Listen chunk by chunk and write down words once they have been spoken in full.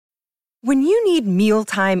When you need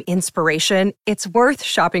mealtime inspiration, it's worth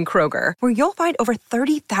shopping Kroger, where you'll find over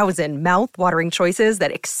 30,000 mouth-watering choices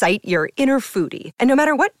that excite your inner foodie. And no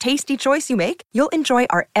matter what tasty choice you make, you'll enjoy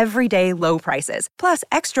our everyday low prices, plus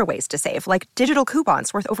extra ways to save, like digital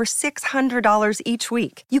coupons worth over $600 each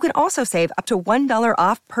week. You can also save up to $1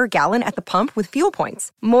 off per gallon at the pump with fuel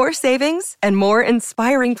points. More savings and more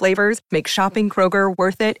inspiring flavors make shopping Kroger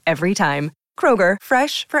worth it every time. Kroger,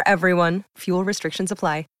 fresh for everyone. Fuel restrictions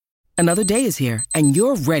apply. Another day is here, and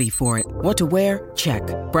you're ready for it. What to wear? Check.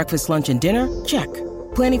 Breakfast, lunch, and dinner? Check.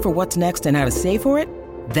 Planning for what's next and how to save for it?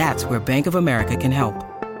 That's where Bank of America can help.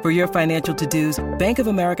 For your financial to-dos, Bank of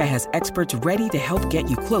America has experts ready to help get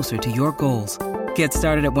you closer to your goals. Get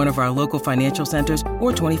started at one of our local financial centers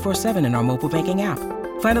or 24/7 in our mobile banking app.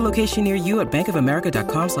 Find a location near you at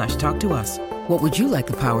bankofamerica.com/talktous. What would you like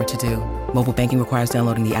the power to do? Mobile banking requires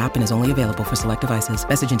downloading the app and is only available for select devices.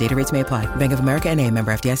 Message and data rates may apply. Bank of America N.A.,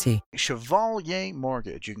 member FDIC. Chevalier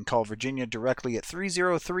Mortgage. You can call Virginia directly at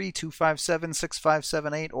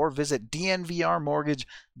 303-257-6578 or visit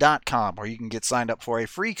dnvrmortgage.com, where you can get signed up for a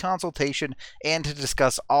free consultation and to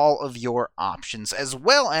discuss all of your options, as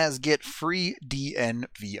well as get free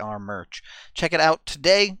DNVR merch. Check it out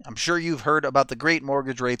today. I'm sure you've heard about the great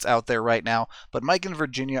mortgage rates out there right now, but Mike and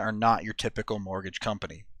Virginia are not your typical mortgage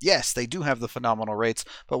company. Yes, they do have the phenomenal rates,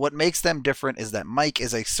 but what makes them different is that Mike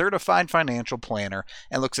is a certified financial planner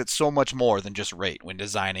and looks at so much more than just rate when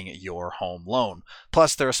designing your home loan.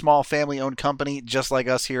 Plus, they're a small family-owned company just like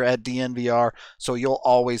us here at DNVR, so you'll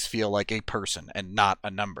always feel like a person and not a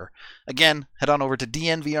number. Again, head on over to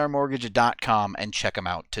dnvrmortgage.com and check them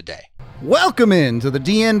out today. Welcome into the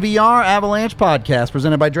DNVR Avalanche podcast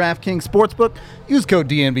presented by DraftKings Sportsbook. Use code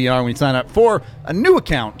DNVR when you sign up for a new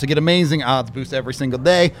account to get amazing odds boosts every single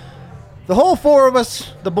day. The whole four of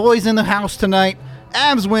us, the boys in the house tonight.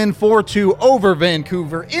 Avs win 4-2 over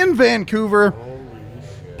Vancouver in Vancouver.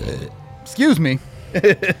 Excuse me.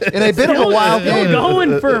 In a bit of a wild game.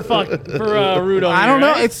 Going for Rudo. I don't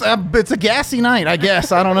know. Right? It's a gassy night, I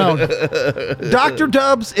guess. I don't know. Dr.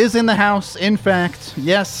 Dubs is in the house. In fact,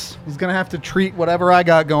 yes, he's going to have to treat whatever I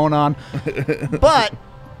got going on. But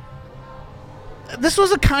this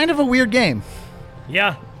was a kind of a weird game.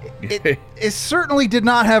 Yeah. It certainly did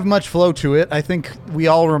not have much flow to it. I think we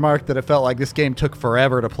all remarked that it felt like this game took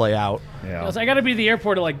forever to play out. Yeah. I got to be at the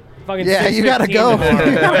airport at fucking yeah, you gotta go.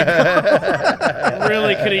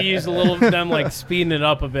 Really could have used a little of them speeding it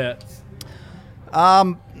up a bit.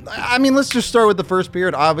 I mean, let's just start with the first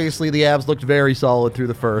period. Obviously, the Avs looked very solid through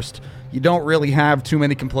the first. You don't really have too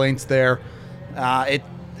many complaints there. It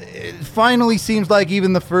finally seems like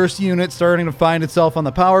even the first unit starting to find itself on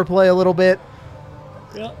the power play a little bit.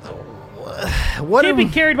 Yep. Can't be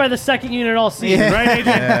carried by the second unit all season, right, AJ?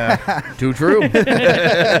 Yeah. Too true.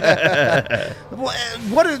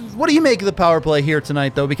 What do you make of the power play here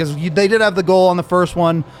tonight, though? Because they did have the goal on the first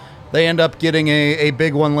one. They end up getting a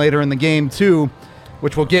big one later in the game, too,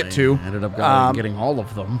 which we'll get to. Ended up getting all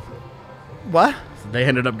of them. What? They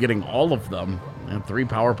ended up getting all of them. And 3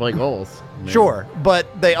 power play goals. Sure, but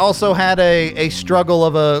they also had a struggle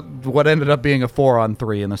of what ended up being a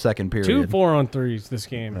 4-on-3 in the second period. 2 4-on-3s this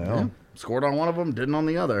game. Yeah. Scored on one of them, didn't on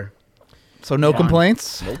the other. So no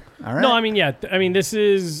complaints? Nope. All right. No, I mean, this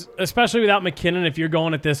is, especially without McKinnon, if you're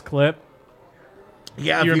going at this clip.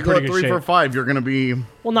 Yeah, if you go 3 for 5, you're going to be...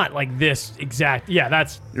 Well, not like this exact. Yeah,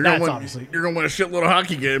 that's obviously. You're going to win a shitload of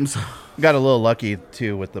hockey games. Got a little lucky,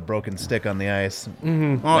 too, with the broken stick on the ice.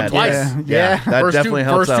 Mm-hmm. Oh, twice. Yeah. That definitely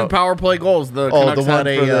helps out. First 2 power play goals. The Canucks the one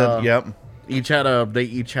had for the... Yep. They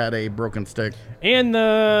each had a broken stick. And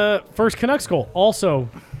the first Canucks goal, also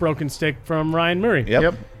broken stick from Ryan Murray.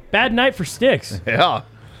 Yep. Bad night for sticks. Yeah.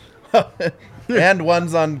 And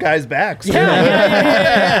ones on guys' backs.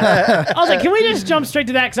 Yeah. I was like, can we just jump straight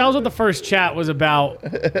to that? Because that was what the first chat was about.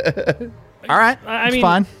 All right. I mean,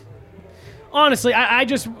 fine. Honestly,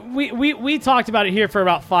 we talked about it here for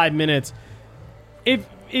about 5 minutes. If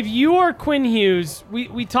you are Quinn Hughes,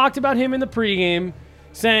 we talked about him in the pregame,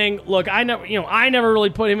 saying, look, I never really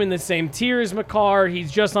put him in the same tier as Makar. He's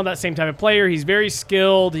just not that same type of player. He's very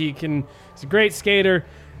skilled. He's a great skater.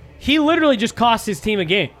 He literally just cost his team a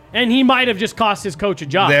game, and he might have just cost his coach a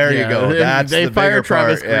job. There you go. That's they the fire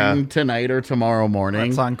Travis part, Green tonight or tomorrow morning.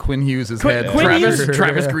 It's on Quinn Hughes' head.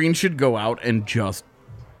 Travis Green should go out and just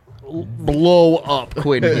blow up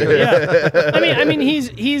Quinn Hughes. Yeah. I mean,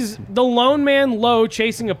 he's the lone man low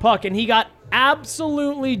chasing a puck, and he got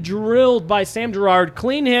absolutely drilled by Sam Girard.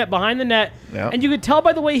 Clean hit behind the net. Yep. And you could tell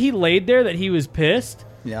by the way he laid there that he was pissed.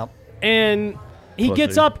 Yep. And he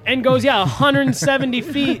gets up and goes, 170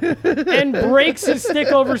 feet and breaks his stick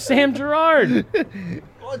over Sam Girard.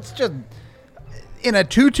 Well, it's just... in a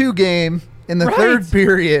 2-2 game in the Right. third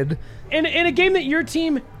period. In a game that your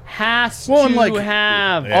team has Well, and, to like,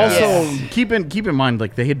 have. Also, keep in mind,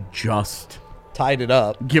 like, they had just Tied it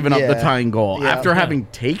up. given up the Yeah. tying goal Yeah. after having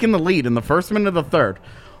taken the lead in the first minute of the third.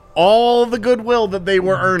 All the goodwill that they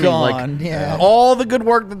were earning, Gone, like yeah. all the good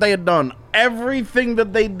work that they had done, everything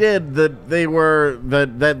that they did that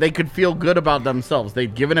they could feel good about themselves.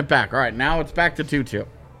 They'd given it back. All right, now it's back to 2-2.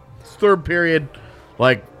 It's third period,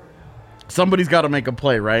 like somebody's got to make a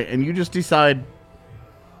play, right? And you just decide,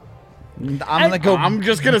 I'm going to go I'm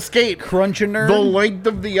just gonna skate crunch a nerd. the length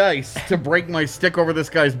of the ice to break my stick over this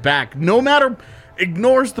guy's back. No matter,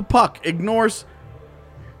 ignores the puck, ignores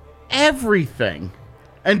everything,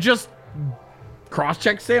 and just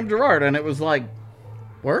cross-check Sam Girard, and it was like,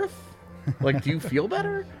 Worth? Like, do you feel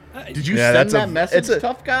better? Did you Yeah, send that's that a- message, it's a-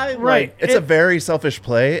 tough guy? Right. Like, It's a very selfish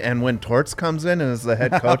play, and when Torts comes in and is the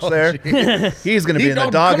head coach there, he's going to be in the come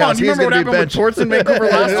doghouse. on, you He's remember going what to be happened with benched. Torts in Vancouver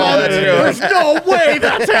last Oh, that's time? true. There's no way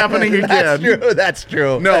that's happening again. That's true. That's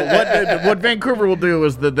true. No, what Vancouver will do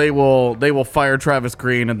is that they will fire Travis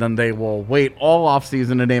Green, and then they will wait all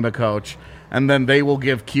offseason to name a coach, and then they will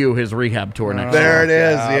give Q his rehab tour next year. There it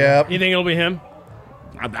is. Yep. You think it'll be him?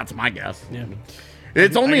 That's my guess. Yeah.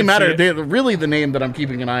 It's only a can matter. see Really, the name that I'm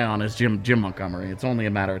keeping an eye on is Jim Montgomery. It's only a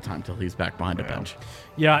matter of time till he's back behind a bench.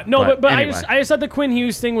 Yeah, no, But but anyway. I just thought the Quinn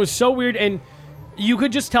Hughes thing was so weird, and you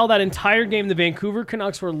could just tell that entire game the Vancouver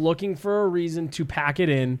Canucks were looking for a reason to pack it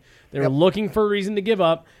in. They were looking for a reason to give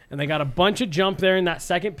up, and they got a bunch of jump there in that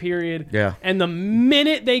second period. Yeah. And the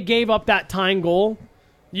minute they gave up that tying goal,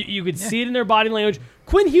 you could see it in their body language.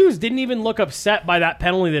 Quinn Hughes didn't even look upset by that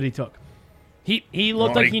penalty that he took. He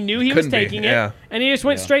looked like he knew he was couldn't be, taking yeah. it, and he just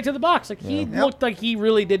went straight to the box. Like he looked like he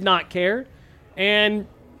really did not care. And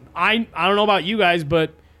I don't know about you guys,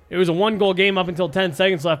 but it was a 1-goal game up until 10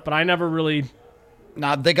 seconds left. But I never really.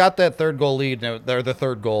 Nah, they got that third goal lead. They're the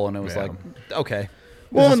third goal, and it was like, okay.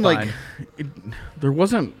 Well, this is and like, fine. there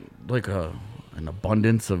wasn't like an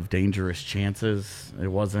abundance of dangerous chances. It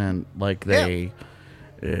wasn't like they.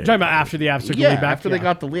 I'm talking about after the Avs took the Yeah, lead back. after they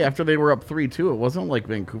got the lead, after they were up 3-2, it wasn't like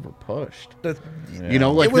Vancouver pushed. Yeah. You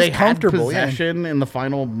know, like It was they had comfortable, yeah. possession in the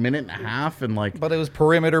final minute and a half, and like But it was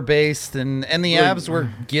perimeter based, and the Avs were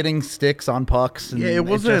getting sticks on pucks. And yeah, it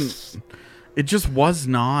wasn't. It just was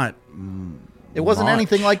not. It wasn't much.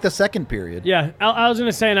 anything like the second period. Yeah, I was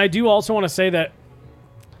going to say, and I do also want to say that,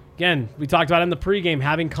 again, we talked about in the pregame,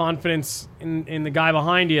 having confidence in the guy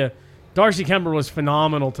behind you. Darcy Kemper was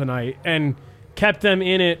phenomenal tonight and kept them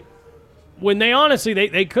in it when they honestly,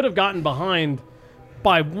 they could have gotten behind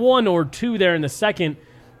by 1 or 2 there in the second.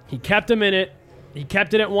 He kept them in it. He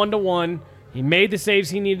kept it at 1-1. He made the saves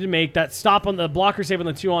he needed to make. That stop on the blocker save on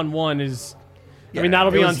the 2-on-1 is... I mean,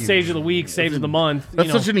 that'll be it on was Saves of the Week, Saves of the Month.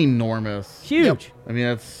 That's such an enormous. huge. I mean,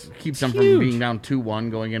 that's keeps them Huge. from being down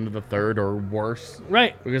 2-1 going into the third or worse.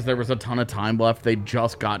 Right. Because there was a ton of time left. They'd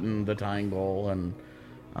just gotten the tying goal, and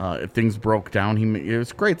if things broke down, it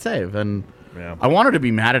was a great save. And I wanted to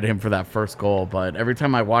be mad at him for that first goal, but every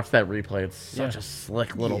time I watch that replay, it's such a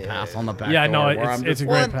slick little pass on the back Yeah, door. no, where I'm it's a just, great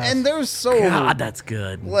Well, pass. and there's so God, that's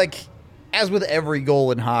good. like, as with every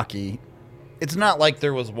goal in hockey, it's not like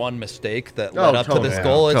there was one mistake that led up to this totally.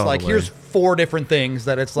 goal. It's Yeah, like, totally. here's 4 different things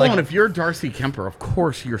that it's Well, like and if you're Darcy Kemper, of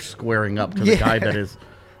course you're squaring up to the Yeah. guy that is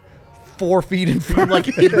 4 feet in front.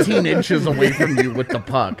 like 18 inches away from you with the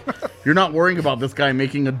puck. You're not worrying about this guy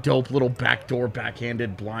making a dope little backdoor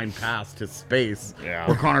backhanded blind pass to space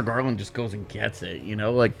where Connor Garland just goes and gets it, you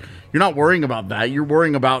know? Like, you're not worrying about that. You're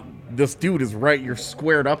worrying about this dude is right. You're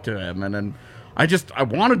squared up to him. And then I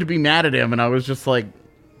wanted to be mad at him, and I was just like,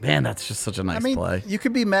 man, that's just such a nice I mean, play. you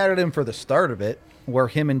could be mad at him for the start of it, where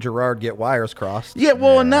him and Girard get wires crossed. Yeah,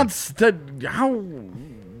 well, and that's how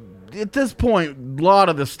at this point, a lot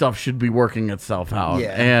of this stuff should be working itself out.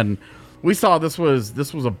 Yeah. And we saw this was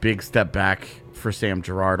a big step back for Sam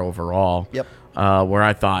Girard overall. Yep. Where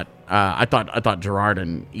I thought Girard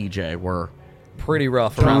and EJ were Pretty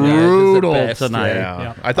rough around the edges brutal at best. tonight.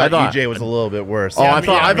 Yeah. I thought EJ was a little bit worse. I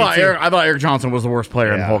thought Eric Johnson was the worst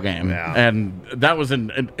player in the Yeah, whole game, yeah. and that was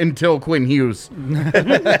until Quinn Hughes.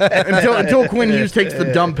 until Quinn Hughes takes the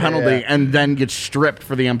dumb penalty and then gets stripped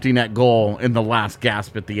for the empty net goal in the last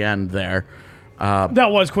gasp at the end there. That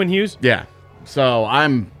was Quinn Hughes. Yeah, so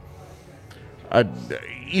I'm.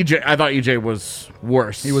 EJ, I thought EJ was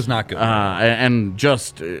worse. He was not good. And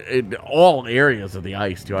just in all areas of the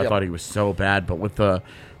ice too. I Yep. thought he was so bad, but with the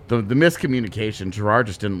miscommunication, Girard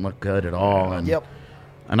just didn't look good at all. And Yep.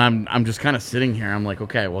 and I'm just kind of sitting here. I'm like,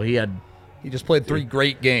 okay, well, he had He just played 3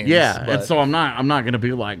 great games. Yeah, but and so I'm not gonna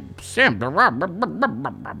be like Sam,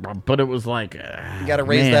 but it was like you got to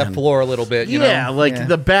raise that floor a little bit. You know?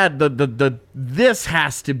 The this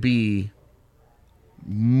has to be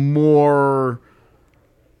more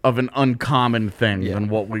of an uncommon thing than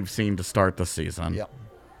what we've seen to start the season. Yep.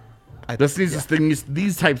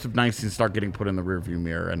 These types of nights need to start getting put in the rearview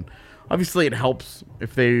mirror, and obviously it helps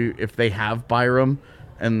if they have Byram,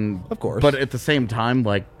 and of course, but at the same time,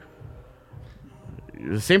 like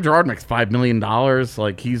Sam Girard makes $5 million.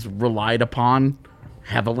 Like he's relied upon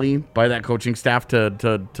heavily by that coaching staff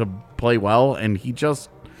to play well, and he just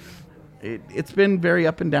it's been very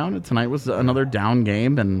up and down. And tonight was another down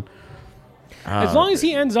game, and as long as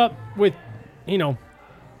he ends up with, and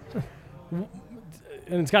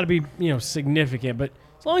it's got to be significant, but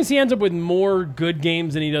as long as he ends up with more good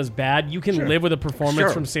games than he does bad, you can live with a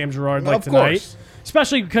performance from Sam Girard like tonight. Course.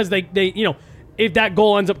 Especially because they if that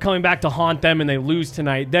goal ends up coming back to haunt them and they lose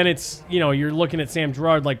tonight, then it's you're looking at Sam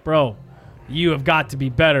Girard like, bro, you have got to be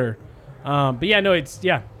better. But it's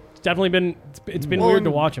definitely been weird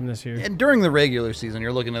to watch him this year. And during the regular season,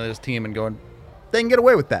 you're looking at this team and going, they can get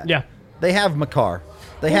away with that. Yeah. They have Makar.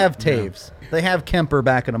 They have Taves. They have Kemper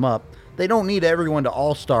backing them up. They don't need everyone to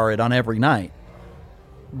all-star it on every night.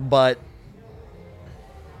 But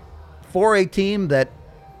for a team that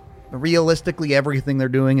realistically everything they're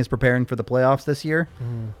doing is preparing for the playoffs this year,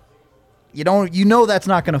 you know that's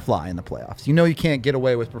not going to fly in the playoffs. You know you can't get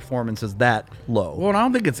away with performances that low. Well, I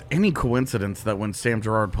don't think it's any coincidence that when Sam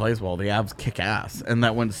Girard plays well, the Avs kick ass, and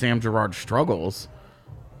that when Sam Girard struggles,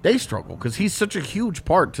 they struggle because he's such a huge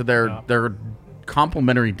part to their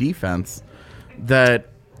complementary defense that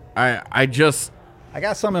I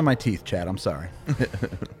got some in my teeth, Chad. I'm sorry.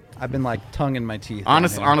 I've been like tongue in my teeth.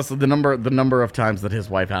 Honestly, the number of times that his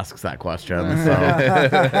wife asks that question. So.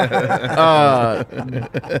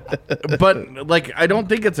 But like, I don't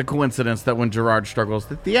think it's a coincidence that when Girard struggles,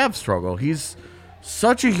 that the Avs struggle. He's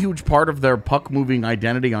such a huge part of their puck moving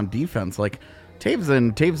identity on defense. Like Taves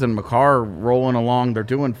and Makar rolling along, they're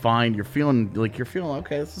doing fine. You're feeling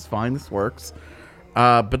okay. This is fine. This works.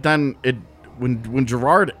 But then when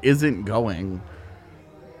Girard isn't going,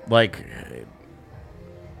 like.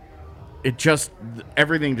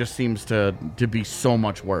 Everything just seems to be so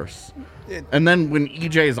much worse. And then when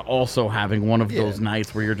EJ is also having one of those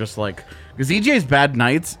nights where you're just like, because EJ's bad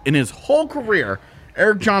nights in his whole career,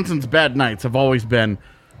 Eric Johnson's bad nights have always been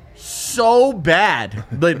so bad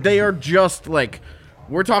that they are just like,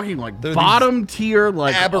 we're talking like bottom tier,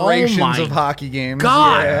 like aberrations of hockey games.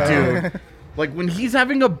 God, dude. Like when he's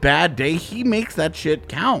having a bad day, he makes that shit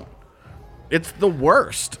count. It's the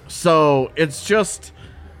worst. So it's just.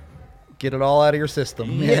 Get it all out of your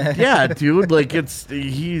system. Yeah, dude. Like it's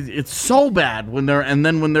so bad when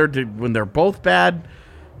they're both bad.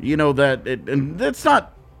 And that's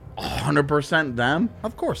not 100% them.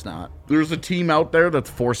 Of course not. There's a team out there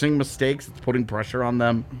that's forcing mistakes. It's putting pressure on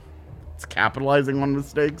them. It's capitalizing on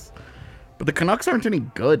mistakes. But the Canucks aren't any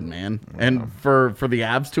good, man. And for the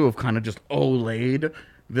Avs to have kind of just laid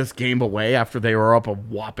this game away after they were up a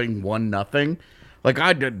whopping 1-0, like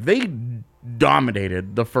they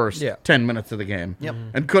dominated the first 10 minutes of the game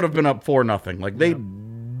and could have been up 4-0. Like they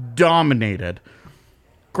dominated.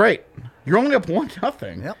 Great. You're only up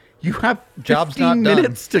 1-0. Yep. You have Job's 15 not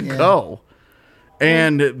minutes done. to go.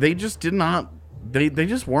 And they just did not they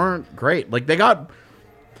just weren't great. Like they got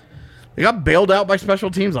bailed out by special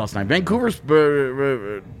teams last night. Vancouver's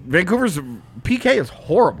PK is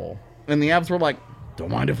horrible. And the Avs were like, don't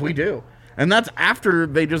mind if we do. And that's after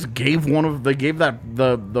they just gave the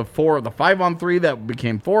 5-on-3 that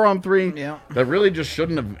became 4-on-3. Yeah. That really just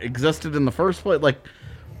shouldn't have existed in the first place. Like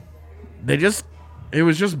it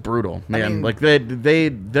was just brutal, man. I mean, like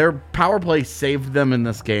their power play saved them in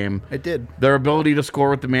this game. It did. Their ability to score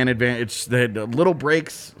with the man advantage, they had little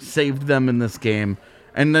breaks saved them in this game.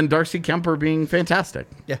 And then Darcy Kemper being fantastic.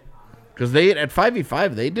 Yeah. Because at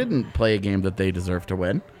 5v5, they didn't play a game that they deserved to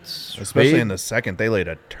win. Especially in the second, they laid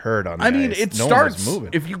a turd on the ice. Mean, it starts,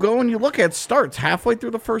 if you go and you look at it, starts halfway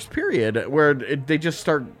through the first period where they just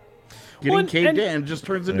start getting caved in and just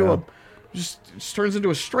turns into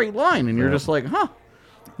a straight line. And you're just like, huh,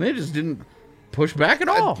 they just didn't push back at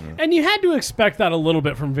all. And you had to expect that a little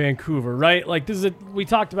bit from Vancouver, right? Like we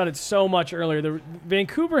talked about it so much earlier.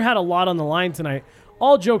 Vancouver had a lot on the line tonight.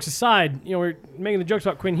 All jokes aside, we're making the jokes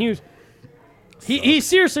about Quinn Hughes. He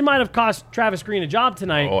seriously might have cost Travis Green a job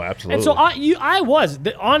tonight. Oh, absolutely. And so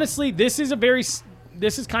honestly, this is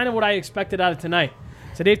kind of what I expected out of tonight.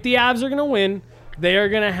 So if the Avs are going to win, they're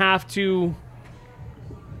going to have to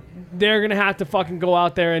fucking go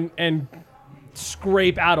out there and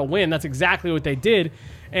scrape out a win. That's exactly what they did.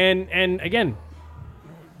 And again,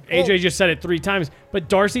 AJ just said it 3 times, but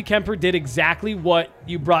Darcy Kemper did exactly what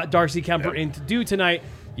you brought Darcy Kemper in to do tonight.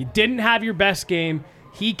 You didn't have your best game.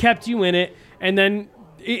 He kept you in it. And then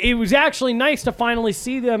it was actually nice to finally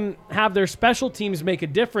see them have their special teams make a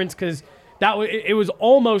difference, because it was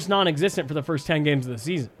almost non-existent for the first 10 games of the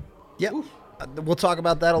season. Yep. We'll talk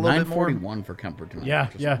about that a little bit more. 941 for Kemper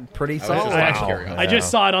tonight. Yeah. Pretty solid. I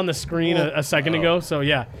just saw it on the screen a second ago, so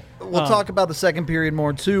yeah. We'll talk about the second period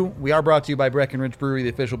more, too. We are brought to you by Breckenridge Brewery, the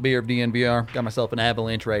official beer of DNVR. Got myself an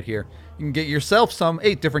Avalanche right here. You can get yourself some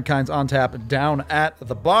 8 different kinds on tap down at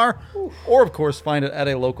the bar, or, of course, find it at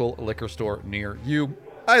a local liquor store near you.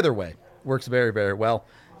 Either way, works very, very well.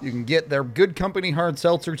 You can get their Good Company hard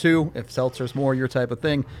seltzer, too, if seltzer's more your type of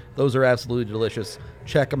thing. Those are absolutely delicious.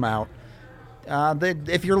 Check them out.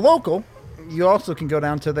 If you're local, you also can go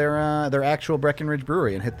down to their actual Breckenridge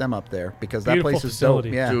Brewery and hit them up there, because that Beautiful place is facility.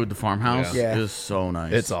 dope. Yeah. Dude, the farmhouse Yeah. is so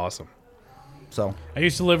nice. It's awesome. So I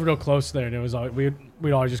used to live real close there, and it was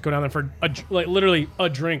we'd always just go down there for literally a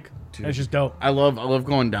drink. And it's just dope. I love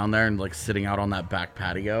going down there and like sitting out on that back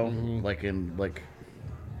patio,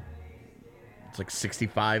 it's like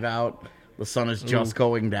 65 out. The sun is just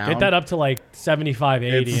going down. Get that up to like 75,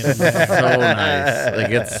 80. It's so nice. Like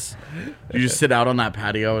you just sit out on that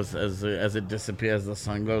patio as it disappears, as the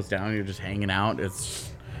sun goes down. You're just hanging out.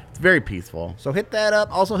 It's very peaceful. So hit that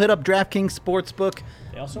up. Also hit up DraftKings Sportsbook.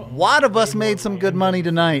 A lot of us made some good money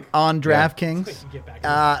tonight on DraftKings.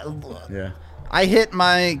 Yeah. I hit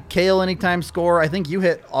my Kale anytime score. I think you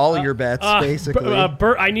hit all your bets, basically.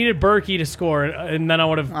 I needed Berkey to score, and then I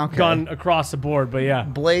would have gone across the board. But yeah,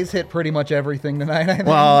 Blaze hit pretty much everything tonight, I think.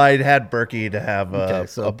 Well, I had Berkey to have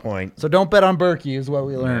a point. So don't bet on Berkey is what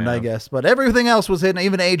we learned, I guess. But everything else was hitting.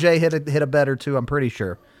 Even AJ hit a bet or two, I'm pretty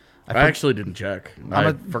sure. I actually didn't check.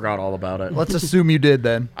 I forgot all about it. Let's assume you did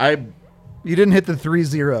then. You didn't hit the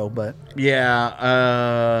 3-0, but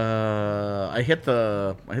I hit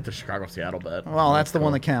the Chicago-Seattle bet. Well, that's the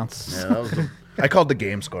one that counts. Yeah, that was I called the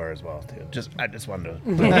game score as well too. I just wanted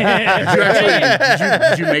to.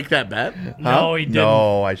 Did you make that bet? No, he didn't.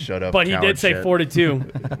 No, I should have. But he did say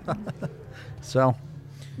 4-2. So,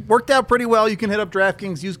 worked out pretty well. You can hit up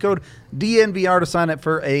DraftKings. Use code DNVR to sign up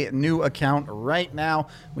for a new account right now.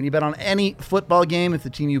 When you bet on any football game, if the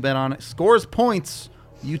team you bet on scores points,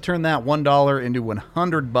 you turn that $1 into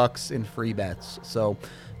 $100 in free bets. So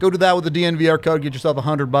go do that with the DNVR code. Get yourself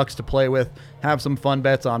 $100 to play with. Have some fun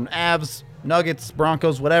bets on Avs, Nuggets,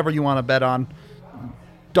 Broncos, whatever you want to bet on.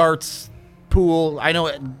 Darts, pool. I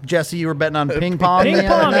know, Jesse, you were betting on ping pong. Ping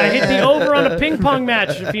pong. I hit the over on a ping pong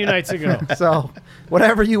match a few nights ago. So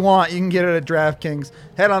whatever you want, you can get it at DraftKings.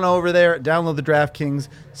 Head on over there. Download the DraftKings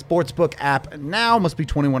Sportsbook app now. Must be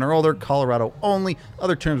 21 or older. Colorado only.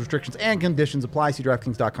 Other terms, restrictions, and conditions apply. See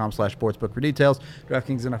DraftKings.com/sportsbook for details.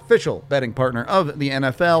 DraftKings is an official betting partner of the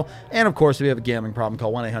NFL. And, of course, if you have a gambling problem,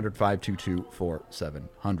 call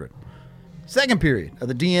 1-800-522-4700. Second period of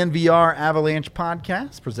the DNVR Avalanche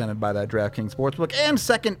podcast, presented by that DraftKings Sportsbook, and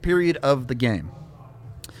second period of the game.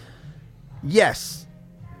 Yes,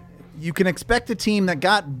 you can expect a team that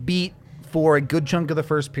got beat for a good chunk of the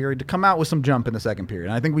first period to come out with some jump in the second period.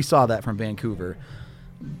 And I think we saw that from Vancouver.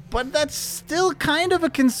 But that's still kind of a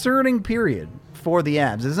concerning period for the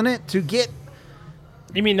Avs, isn't it? To get...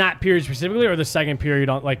 You mean that period specifically, or the second period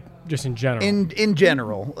on just in general? In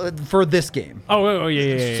general, for this game. Oh,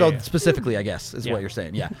 yeah. So specifically, I guess, is what you're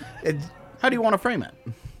saying. Yeah. How do you want to frame it?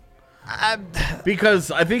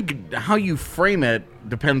 Because I think how you frame it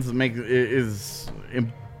is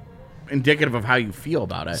indicative of how you feel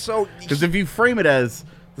about it. So, because if you frame it as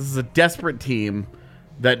this is a desperate team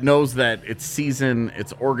that knows that its season,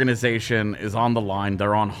 its organization is on the line,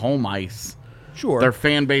 they're on home ice. Sure. Their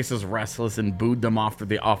fan base is restless and booed them off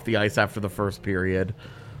the ice after the first period.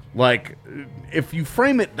 Like, if you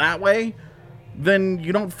frame it that way, then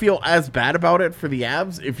you don't feel as bad about it for the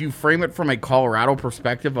Avs. If you frame it from a Colorado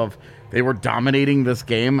perspective of they were dominating this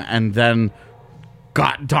game and then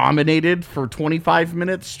got dominated for 25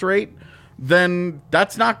 minutes straight, then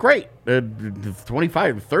that's not great.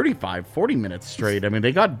 25, 35, 40 minutes straight. I mean,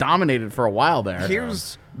 they got dominated for a while there.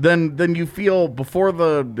 Then you feel before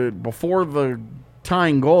the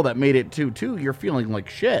tying goal that made it 2-2, you're feeling like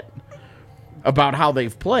shit about how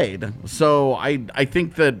they've played. So I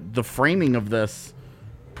think that the framing of this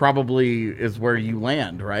probably is where you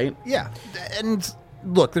land, right? Yeah. And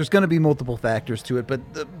look, there's going to be multiple factors to it, but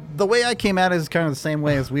the way I came at it is kind of the same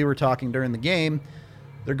way as we were talking during the game.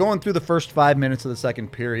 They're going through the first 5 minutes of the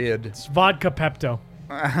second period. It's vodka Pepto.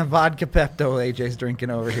 Vodka Pepto, AJ's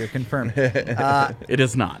drinking over here, confirmed. It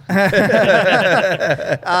is not.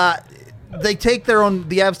 they take their own.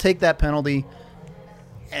 The Avs take that penalty,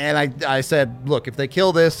 and I said, look, if they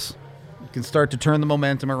kill this, you can start to turn the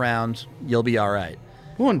momentum around. You'll be all right.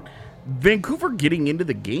 One, Vancouver getting into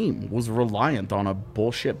the game was reliant on a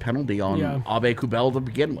bullshit penalty on Abe Kubel to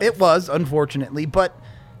begin with. It was, unfortunately, but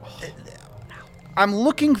I'm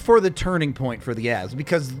looking for the turning point for the Avs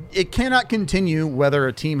because it cannot continue whether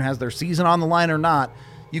a team has their season on the line or not.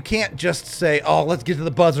 You can't just say, oh, let's get to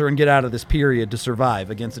the buzzer and get out of this period to survive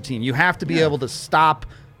against a team. You have to be able to stop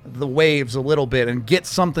the waves a little bit and get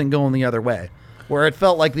something going the other way, where it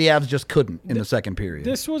felt like the Avs just couldn't in the second period.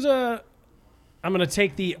 This was I'm going to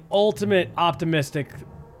take the ultimate optimistic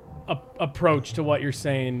approach to what you're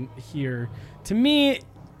saying here. To me,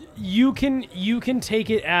 you can take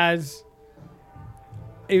it as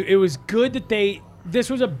it was good that this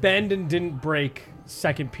was a bend and didn't break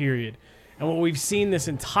second period. And what we've seen this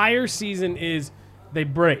entire season is they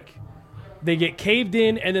break. They get caved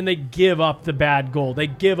in, and then they give up the bad goal. They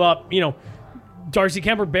give up, Darcy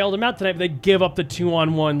Kemper bailed him out tonight, but they give up the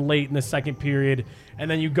 2-on-1 late in the second period, and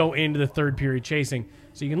then you go into the third period chasing.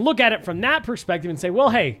 So you can look at it from that perspective and say, well,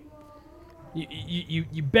 hey,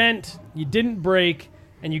 you bent, you didn't break,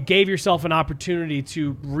 and you gave yourself an opportunity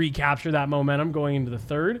to recapture that momentum going into the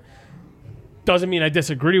third. Doesn't mean I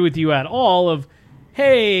disagree with you at all of,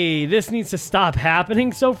 hey, this needs to stop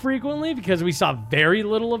happening so frequently, because we saw very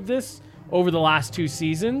little of this over the last 2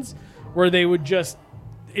 seasons where they would just,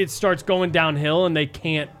 it starts going downhill and they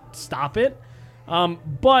can't stop it.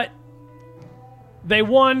 But they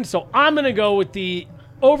won, so I'm going to go with the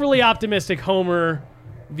overly optimistic Homer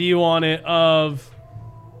view on it of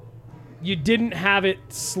you didn't have it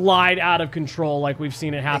slide out of control like we've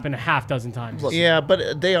seen it happen a half dozen times. Yeah,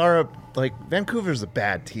 but they are Vancouver's a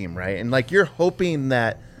bad team, right? And you're hoping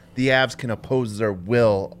that the Avs can oppose their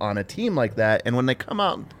will on a team like that. And when they come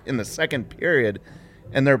out in the second period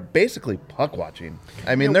and they're basically puck watching,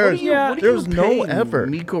 I mean, there's no effort.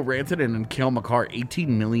 Mikko Rantanen and Cale Makar $18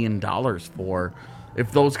 million for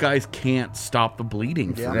if those guys can't stop the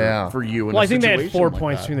bleeding for you. Well, I think they had 4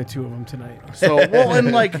 points between the two of them tonight. So,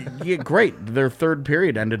 and great. Their third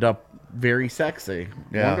period ended up very sexy.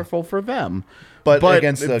 Yeah. Wonderful for them. But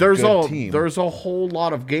against a good team. There's a whole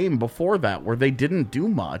lot of game before that where they didn't do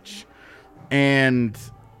much. And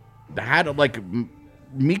had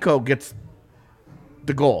Mikko gets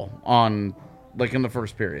the goal on in the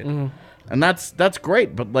first period. Mm-hmm. And that's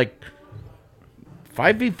great, but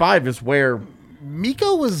 5v5 is where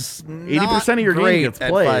Mikko was 80% of your game gets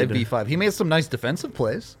played. 5v5. He made some nice defensive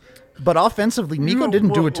plays, but offensively, Mikko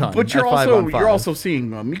didn't do a ton. But you're also seeing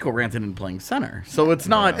Mikko Rantanen playing center, so it's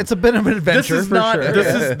not. It's a bit of an adventure.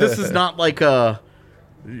 This is not like a.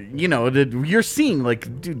 You're seeing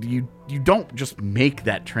dude, you don't just make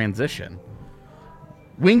that transition.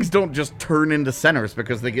 Wings don't just turn into centers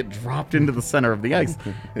because they get dropped into the center of the ice.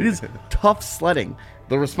 It is tough sledding.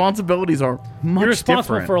 The responsibilities are much You're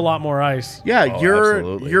responsible different. for a lot more ice. Yeah,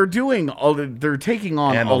 you're doing they're taking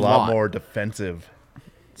on and a lot more defensive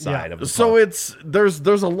side of the so puck.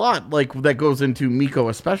 There's a lot that goes into Mikko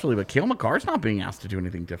especially, but Cale Makar's not being asked to do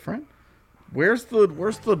anything different. Where's the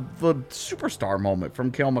superstar moment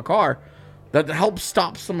from Cale Makar that helps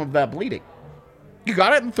stop some of that bleeding? You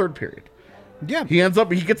got it in the third period. Yeah. He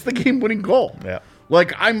gets the game-winning goal. Yeah.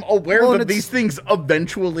 I'm aware that these things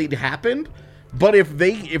eventually happened, but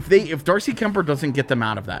if Darcy Kemper doesn't get them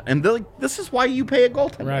out of that, and this is why you pay a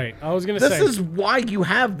goaltender. Right. I was going to say. This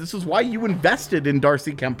is why you invested in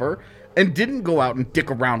Darcy Kemper and didn't go out and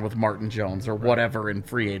dick around with Martin Jones or whatever in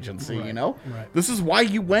free agency, Right. This is why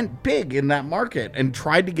you went big in that market and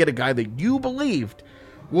tried to get a guy that you believed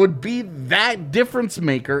would be that difference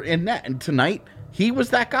maker in net. And tonight, he was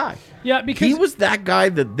that guy. Yeah, because he was that guy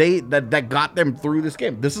that got them through this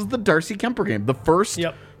game. This is the Darcy Kemper game. The first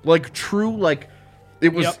true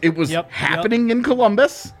it was happening in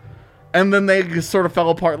Columbus, and then they sort of fell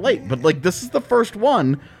apart late. But this is the first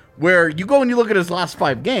one where you go and you look at his last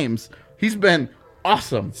 5 games, he's been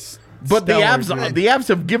awesome. But the Avs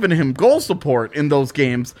have given him goal support in those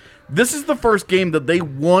games. This is the first game that they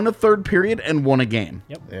won a third period and won a game.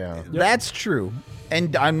 Yep. Yeah. Yep. That's true.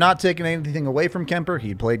 And I'm not taking anything away from Kemper.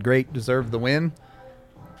 He played great, deserved the win.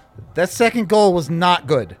 That second goal was not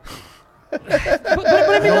good. but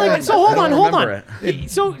I mean, so hold on.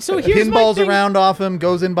 So here's my pinballs thing. around off him,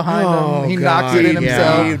 goes in behind him. He knocks it in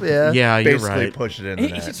himself. Yeah, you're basically right. pushed it in the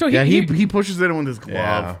net. So he pushes it in with his glove.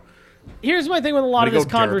 Yeah. Here's my thing with a lot of Way to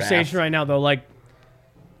this go, conversation Durbass. right now, though.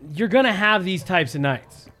 You're gonna have these types of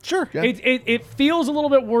nights. Sure. Yeah. It feels a little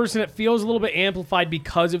bit worse and it feels a little bit amplified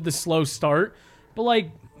because of the slow start. But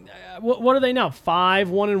what are they now?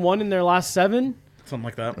 5-1-1 in their last 7, Something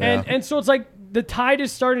like that. and so it's the tide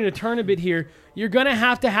is starting to turn a bit here. You're going to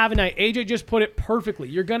have a night. AJ just put it perfectly.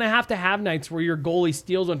 You're going to have nights where your goalie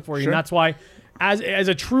steals one for you. And that's why, as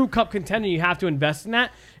a true cup contender, you have to invest in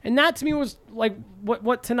that. And that, to me, was like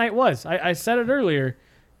what tonight was. I said it earlier.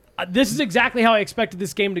 This is exactly how I expected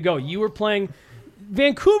this game to go. You were playing...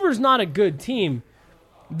 Vancouver's not a good team.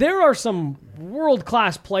 There are some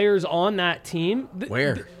world-class players on that team.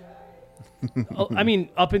 Where? I mean,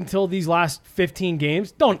 up until these last 15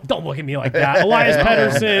 games. Don't look at me like that. Elias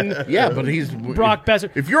Pettersson. Yeah, but he's Brock Besser.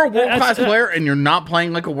 If you're a world-class player and you're not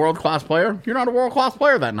playing like a world-class player, you're not a world-class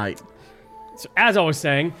player that night. So, as I was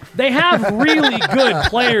saying, they have really good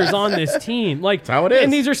players on this team. Like, that's how it is.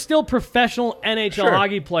 And these are still professional NHL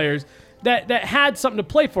hockey players that had something to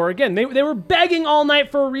play for. Again, they were begging all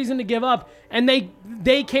night for a reason to give up, and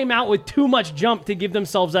they came out with too much jump to give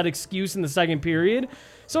themselves that excuse in the second period.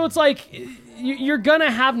 So it's like you're going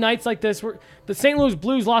to have nights like this where the St. Louis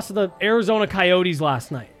Blues lost to the Arizona Coyotes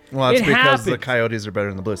last night. Well, that's because happens. the Coyotes are better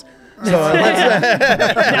than the Blues. So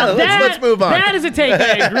let's move on. That is a take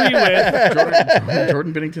I agree with.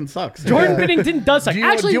 Jordan Binnington sucks. Jordan Binnington does suck. Do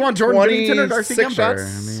Actually, you want Jordan Binnington or Darcy 26 Kemper?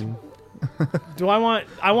 shots? I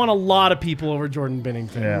want a lot of people over Jordan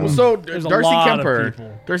Binnington. Yeah. Well, so There's a Darcy lot of Kemper.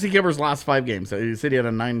 people. Darcy Kemper's last 5 games. So you said he had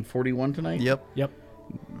a 941 tonight? Yep.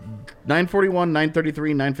 941,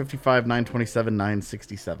 933, 955, 927,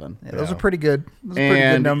 967. Yeah, those are pretty good. Those are pretty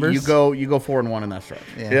good numbers. You go 4-1 in that stretch.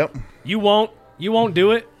 Yeah. Yep. You won't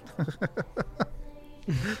do it.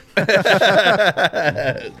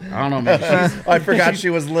 I don't know, man. I forgot she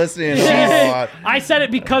was listening. I said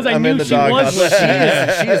it because I I'm knew in the she was.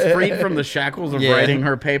 doghouse. She is freed from the shackles of Yeah. writing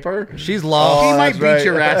her paper. She's lost. He might that's beat right.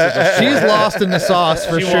 your ass at the She's lost in the sauce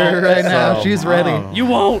for She sure won't. right now. So, She's ready. You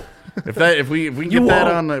won't. If we can get that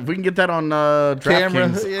on Camera,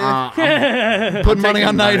 DraftKings, Put money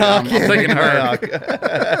on night I'm hockey. taking her.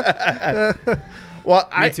 Well,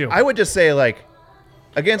 too. I would just say, like,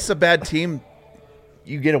 against a bad team,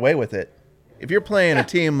 you get away with it. If you're playing a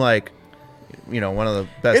team like, one of the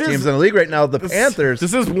best teams in the league right now, the Panthers.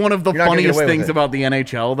 This is one of the you're not gonna get funniest away with things it. about the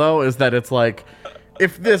NHL, though, is that it's like,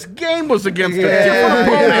 if this game was against a different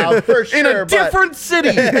opponent for in sure, a different city,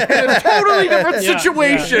 in a totally different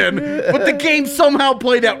situation, but the game somehow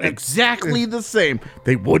played out exactly the same,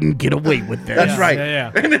 they wouldn't get away with this. That's right. Yeah.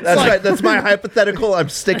 That's right. That's my hypothetical. I'm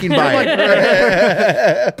sticking by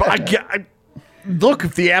it. But look,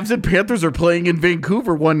 if the Avs and Panthers are playing in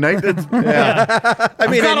Vancouver one night, that's, I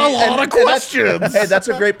mean, got a lot of questions. Hey, that's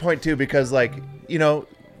a great point too, because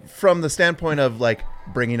from the standpoint of like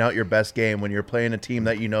bringing out your best game when you're playing a team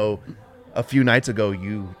that a few nights ago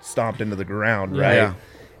you stomped into the ground, right? Yeah.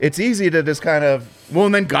 It's easy to just kind of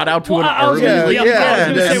and then got out to Well, an I was early gonna- lead. yeah, I was gonna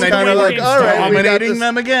and say, it's with kind the of way like, the all game's right, we got Dominating this.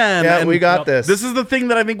 them again. Yeah, And we got this. This is the thing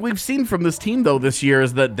that I think we've seen from this team, though, this year,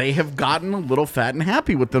 is that they have gotten a little fat and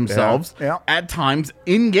happy with themselves Yeah. at times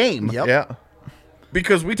in game. Yep. Yeah.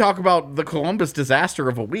 Because we talk about the Columbus disaster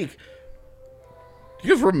of a week. Do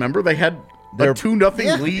you guys remember they had They're- a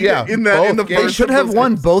 2-0 lead yeah, in both the games. first They should of have those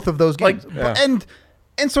won games? both of those games. yeah.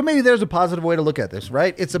 And so maybe there's a positive way to look at this,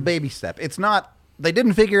 right? It's a baby step. It's not they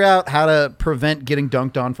didn't figure out how to prevent getting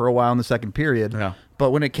dunked on for a while in the second period. Yeah.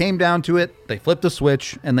 But when it came down to it, they flipped the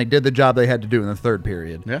switch and they did the job they had to do in the third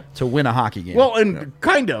period to win a hockey game. Well, and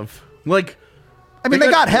kind of. Like, I mean,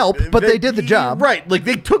 they got help, but they did the job. Right. Like,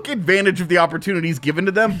 they took advantage of the opportunities given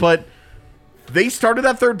to them, but they started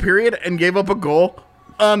that third period and gave up a goal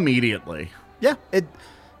immediately. Yeah, it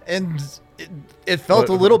felt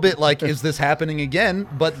a little bit like, is this happening again?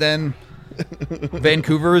 But then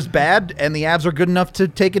Vancouver is bad, and the Avs are good enough to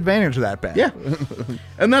take advantage of that bad. Yeah,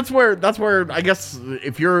 and that's where I guess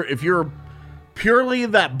if you're purely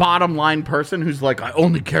that bottom line person who's like, I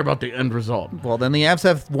only care about the end result. Well, then the Avs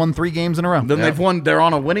have won 3 games in a row. Then they've won. They're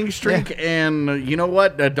on a winning streak, and you know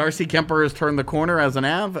what? Darcy Kemper has turned the corner as an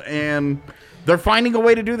Av, and they're finding a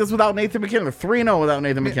way to do this without Nathan McKinnon. They're 3-0 without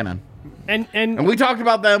Nathan McKinnon. And we talked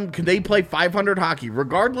about them. Can they play 500 hockey,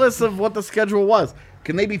 regardless of what the schedule was?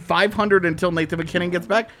 Can they be 500 until Nathan McKinnon gets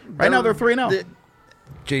back? Right now, they're 3-0.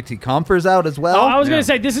 JT Compher's out as well. Oh, I was going to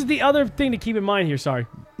say, this is the other thing to keep in mind here. Sorry.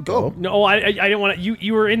 Go. No, I didn't want to.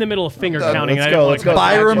 You were in the middle of finger counting. let's I go, didn't let's wanna go. cut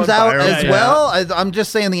back. Byram's out as Yeah. well. I'm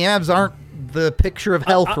just saying the Avs aren't the picture of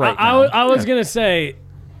health right now. I was going to say,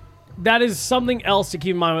 that is something else to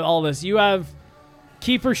keep in mind with all this. You have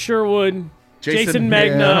Kiefer Sherwood, Jason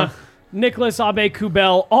Magna, Nicholas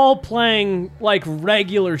Abe-Kubel, all playing like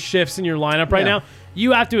regular shifts in your lineup right now.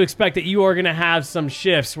 You have to expect that you are going to have some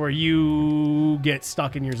shifts where you get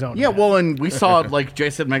stuck in your zone. Yeah, well, and we saw like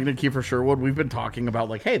Jason Magna, Kiefer Sherwood. We've been talking about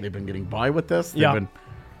like, hey, they've been getting by with this. They've Yeah. been,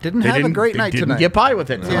 Didn't have a great night didn't tonight. get by with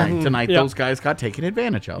it tonight. Tonight, Yeah. those guys got taken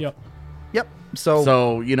advantage of. Yep. Yep.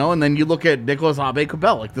 So, and then you look at Nicolas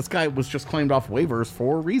Aube-Kubel. Like, this guy was just claimed off waivers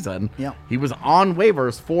for a reason. Yeah. He was on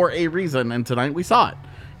waivers for a reason, and tonight we saw it.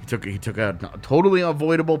 He took a totally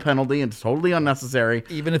avoidable penalty and totally unnecessary.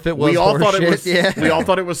 Even if it was we all thought it was yeah. we all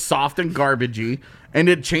thought it was soft and garbagey, and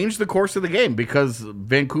it changed the course of the game because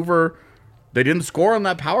Vancouver, they didn't score on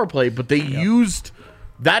that power play, but they used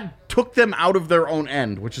that, took them out of their own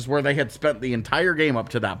end, which is where they had spent the entire game up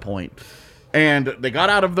to that point. And they got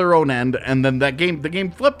out of their own end, and then the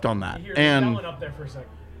game flipped on that. That one up there for a second.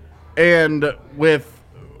 And with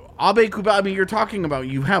Aube-Kubel, I mean, you're talking about,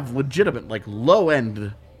 you have legitimate, like,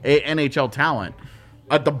 low-end NHL talent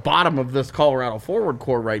at the bottom of this Colorado forward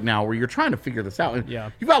core right now, where you're trying to figure this out. And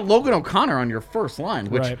you've got Logan O'Connor on your first line,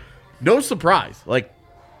 which, no surprise. Like,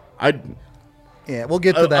 we'll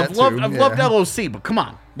get to that. I've loved LOC, but come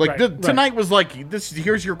on. Like, tonight was like,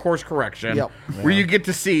 here's your course correction, where you get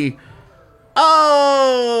to see,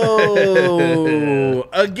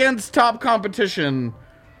 against top competition,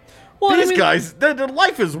 these guys, their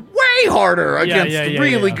life is way harder against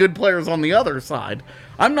really good players on the other side.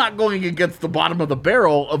 I'm not going against the bottom of the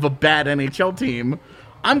barrel of a bad NHL team.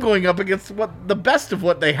 I'm going up against the best of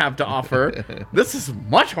what they have to offer. This is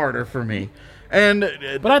much harder for me.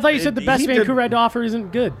 But I thought you said the best Vancouver had to offer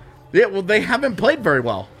isn't good. Yeah, well, they haven't played very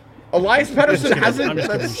well. Elias Pettersson hasn't. I'm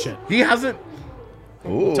just kidding, shit. He hasn't.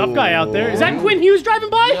 Ooh. Tough guy out there. Is that Quinn Hughes driving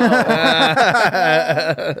by?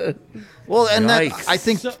 Well, and that, I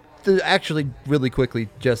think, actually, really quickly,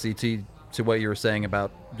 Jesse, to what you were saying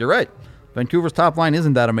about, you're right. Vancouver's top line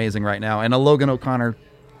isn't that amazing right now, and a Logan O'Connor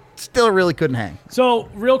still really couldn't hang. So,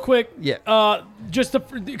 real quick, just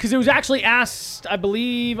because it was actually asked, I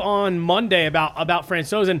believe, on Monday about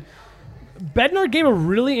Francouz, and Bednar gave a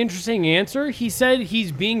really interesting answer. He said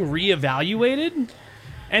he's being reevaluated,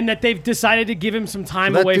 and that they've decided to give him some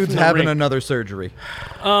time away from the rink. That dude's having another surgery.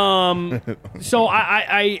 So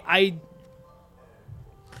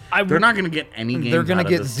they're not going to get any games. They're going to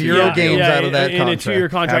get zero games out of that in contract. a 2-year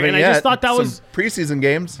contract. And I just thought that was preseason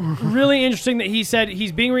games. Really interesting that he said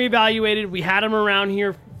he's being reevaluated. We had him around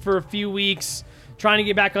here for a few weeks trying to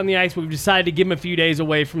get back on the ice, but we've decided to give him a few days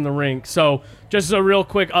away from the rink. So just a real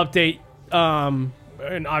quick update, and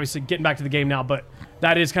obviously getting back to the game now, but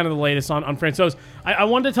that is kind of the latest on Francouz. I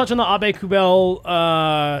wanted to touch on the Aube-Kubel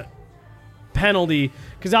penalty,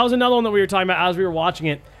 because that was another one that we were talking about as we were watching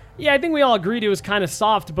it. Yeah, I think we all agreed it was kind of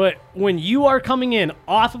soft, but when you are coming in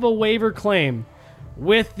off of a waiver claim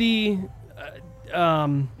with the,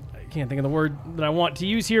 I can't think of the word that I want to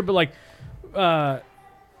use here, but like,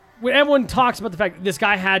 when everyone talks about the fact that this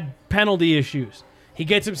guy had penalty issues, he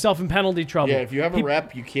gets himself in penalty trouble. Yeah, if you have a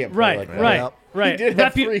rep, you can't play like that. Right. He did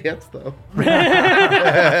have 3 hits, though.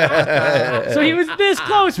 So he was this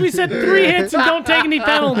close. We said 3 hits and don't take any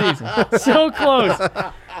penalties. So close.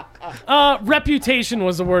 Reputation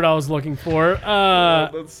was the word I was looking for.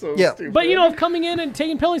 That's so stupid. But, of coming in and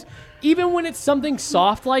taking penalties, even when it's something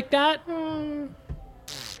soft like that,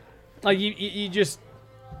 like you just...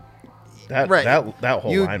 That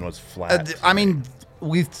whole line was flat. I mean,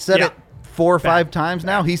 we've said it 4 or 5 times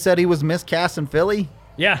now. He said he was miscast in Philly.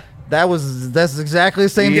 Yeah. That's exactly the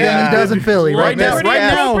same thing he does in Philly. Right now,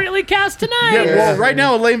 appropriately cast tonight. Yeah, well, right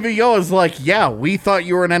now, Alain Vigneault is like, we thought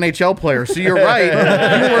you were an NHL player, so you're right.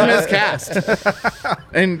 You were miscast.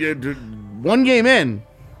 And 1 game in,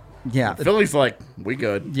 Philly's like, we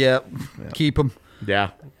good. Yep. Keep him.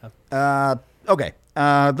 Yeah. Okay.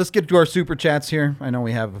 Let's get to our super chats here. I know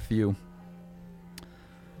we have a few.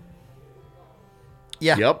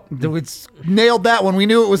 Yeah. Yep. It's nailed that one. We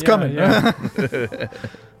knew it was coming. Yeah.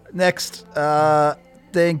 Next,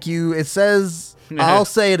 thank you. It says, I'll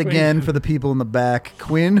say it again for the people in the back.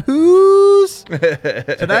 Quinn Who's?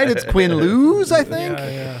 Tonight it's Quinn Lose, I think.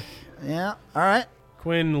 Yeah. All right.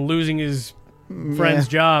 Quinn losing his friends'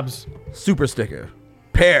 jobs. Super sticker.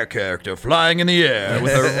 Pear character flying in the air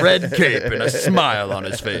with a red cape and a smile on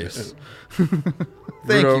his face. Thank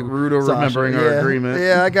you. Rudo remembering our agreement.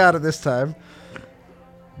 Yeah, I got it this time.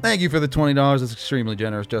 Thank you for the $20. That's extremely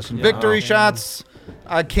generous, Justin. Victory shots.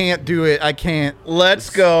 I can't do it. I can't. Let's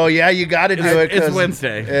go. Yeah, you got to do it. It's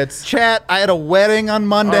Wednesday. It's chat. I had a wedding on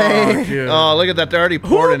Monday. Oh, look at that. They're already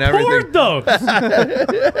poured and everything. Who poured those? I'm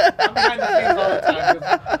behind the scenes all the time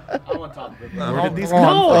because I want to talk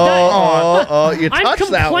about No, you touched I'm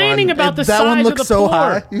complaining that one. about the that size one of looks the so pour.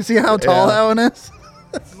 high. You see how tall that one is?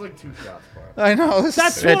 This is like 2 shots, bro. I know.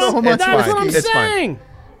 That's what I'm It's fine. saying.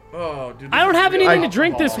 Oh, dude, I don't have anything to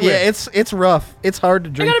drink this with. Yeah, it's rough. It's hard to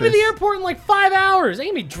I drink. gotta be at this. the airport in like 5 hours. I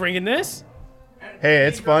ain't gonna be drinking this. Hey,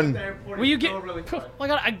 it's fun. Will you get?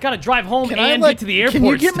 I gotta drive home Can and I, get to the airport. Can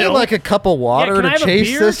you get still. me like a cup of water can I to have a chase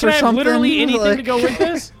beer? this Can or I have something? literally anything Like- to go with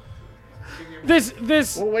this?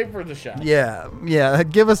 This. We'll wait for the shot. Yeah.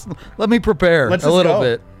 Let me prepare Let's a just little go.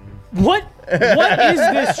 bit. What is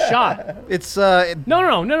this shot? It's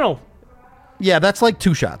No. yeah, that's like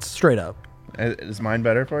 2 shots straight up. Is mine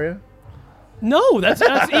better for you? No, that's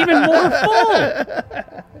even more full.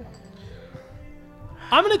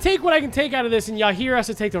 I'm gonna take what I can take out of this, and Yahir has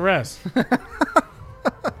to take the rest.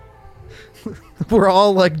 We're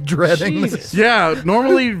all like dreading this. Jesus. Yeah,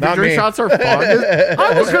 normally victory me. shots are fun.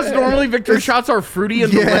 Because normally victory shots are fruity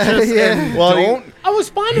and delicious and Well, don't I was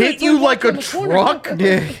fine with hit it. you till like a in the corner. truck.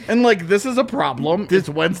 Yeah. And like, this is a problem. It's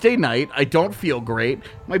Wednesday night. I don't feel great.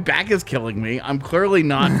 My back is killing me. I'm clearly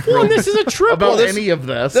not Well, thrilled and this is a triple. about this- any of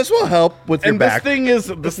this. This will help with your and back.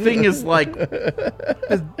 this thing is like,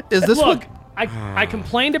 Is this Look, what? I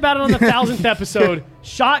complained about it on the 1000th episode.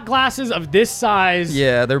 Shot glasses of this size.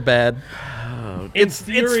 Yeah, they're bad. it's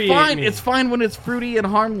infuriate fine. me. It's fine when it's fruity and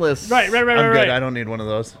harmless. Right. I'm good. Right. I don't need one of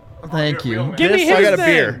those. Thank you. Give me This, his I got a then.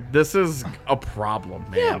 beer. This is a problem,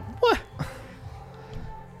 man. Yeah. What?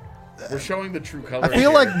 We're showing the true colors. I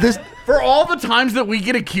feel like this. for all the times that we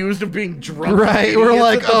get accused of being drunk, Right, we're idiots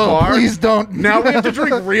like, at the oh, bar, please don't. Now we have to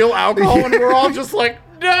drink real alcohol, and we're all just like,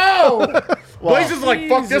 no. Blaze is like,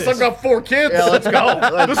 fuck this. Jesus. I've got 4 kids. Yeah, let's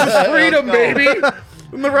go. This is freedom, baby.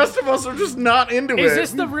 And the rest of us are just not into Is it.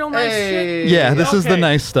 this the real nice shit? Yeah, this is the Okay.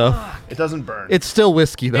 nice stuff. It doesn't burn. It's still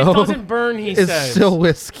whiskey It though. doesn't burn, he It's says. still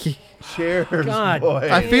whiskey. Cheers, God. boy.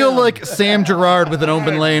 I feel like Sam Gerard with an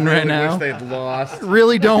open lane right I now. wish they'd lost.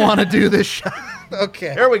 Really don't want to do this shot.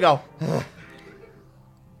 Okay. Here we go.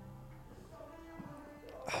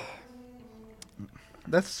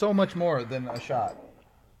 That's so much more than a shot.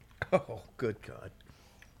 Oh, good God.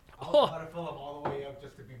 How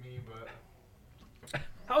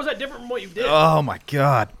is that different from what you did? Oh my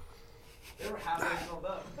God.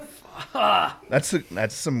 That's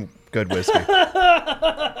some good whiskey.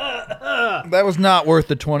 That was not worth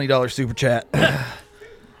the $20 super chat.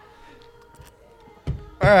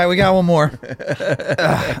 All right, we got one more.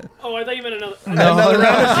 Oh, I thought you meant another. Another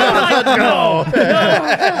round of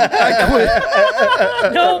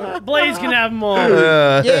No, Blaze can have them all.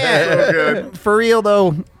 Yeah. For real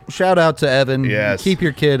though, shout out to Evan. Yes. Keep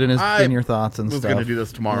your kid in I your thoughts and I was stuff. going to do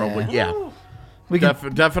this tomorrow, Yeah. but yeah. We can,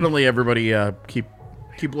 Definitely everybody keep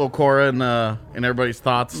little Cora in everybody's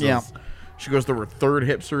thoughts. Yeah. She goes through her 3rd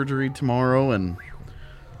hip surgery tomorrow, and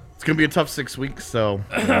it's going to be a tough 6 weeks, so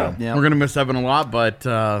Yeah. we're going to miss Evan a lot, but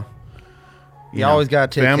you always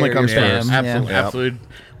got to take family care of comes your first. fam. absolutely, Yeah. absolutely.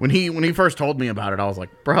 When he first told me about it, I was like,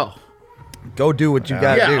 bro, Go do what you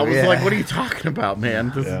got to yeah. do. I was like, what are you talking about,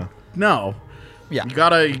 man? No. Yeah. You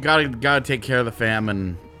gotta take care of the fam,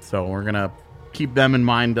 and so we're gonna keep them in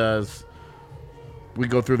mind as we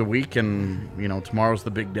go through the week, and tomorrow's the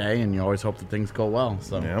big day, and you always hope that things go well.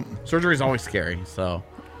 So Yep. surgery is always scary. So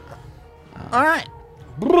All right.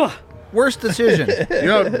 Worst decision.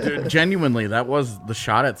 genuinely, that was the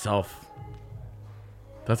shot itself.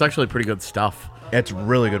 That's actually pretty good stuff. It's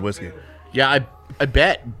really good whiskey. Yeah, I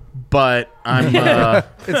bet, but I'm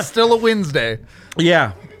It's still a Wednesday.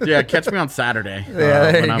 yeah. Catch me on Saturday.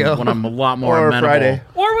 there when you I'm, go. When I'm a lot more Or amenable. Friday.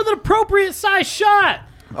 Or with an appropriate size shot.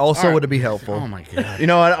 Also, would it be helpful? Oh my god. You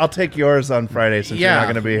know what? I'll take yours on Friday since you're not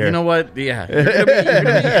going to be here. You know what? Yeah. You're gonna be in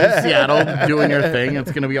Seattle doing your thing.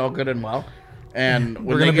 It's going to be all good and well. And when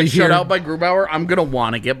We're they gonna get be shut here. out by Grubauer, I'm going to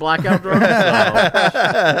want to get blackout drunk. So.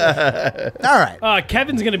 All right.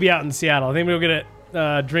 Kevin's going to be out in Seattle. I think we'll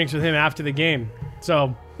get drinks with him after the game.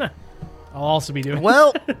 So I'll also be doing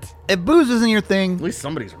Well, if booze isn't your thing, At least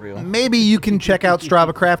somebody's real. maybe you can check out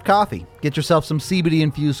Strava Craft Coffee. Get yourself some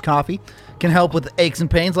CBD-infused coffee. Can help with aches and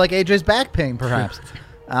pains like AJ's back pain, perhaps.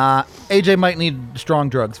 AJ might need strong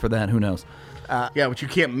drugs for that. Who knows? Yeah, but you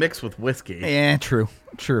can't mix with whiskey. Yeah, true.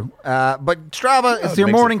 But Strava is your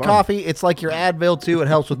makes it morning fun. coffee. It's like your Advil, too. It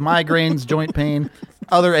helps with migraines, joint pain,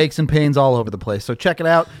 other aches and pains all over the place. So check it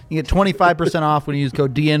out. You get 25% off when you use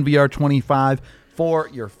code DNVR25 for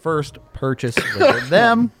your first purchase with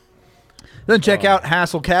them. Then check out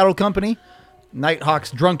Hassel Cattle Company.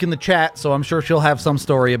 Nighthawk's drunk in the chat, so I'm sure she'll have some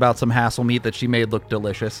story about some hassle meat that she made look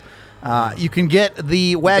delicious. You can get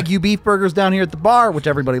the Wagyu beef burgers down here at the bar, which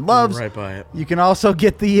everybody loves. Right by it. You can also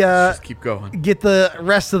get the Just keep going.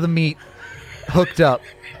 rest of the meat hooked up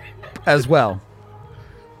as well.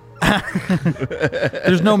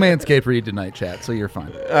 There's no Manscaped for you tonight, chat, so you're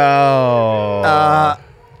fine. Oh.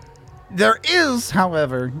 There is,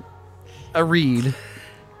 however, a read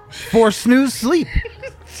for snooze sleep,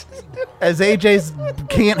 as AJ's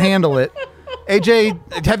can't handle it.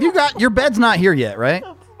 AJ, have you got your bed's not here yet, right?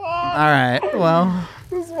 All right. Well,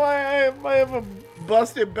 This is why I have a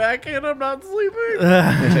busted back and I'm not sleeping.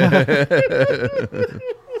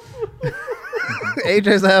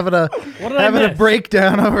 AJ's having a What did I miss?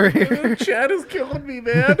 breakdown over here. Chad is killing me,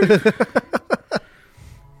 man.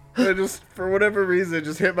 I just, for whatever reason,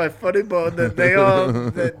 just hit my funny bone that they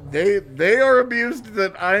are amused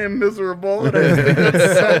that I am miserable, and I think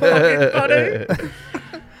that's so fucking funny.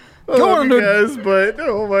 Going to- guys, but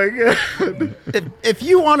oh my god. If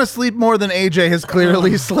you want to sleep more than AJ has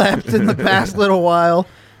clearly slept in the past little while,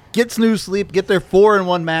 get Snooze Sleep. Get their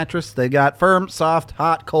 4-in-1 mattress. They got firm, soft,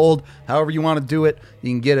 hot, cold, however you want to do it.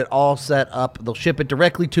 You can get it all set up. They'll ship it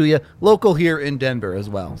directly to you, local here in Denver as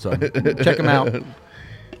well. So check them out.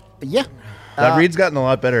 Yeah. That read's gotten a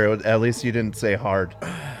lot better. At least you didn't say hard.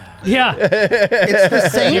 Yeah. It's the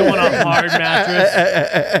same. You want a hard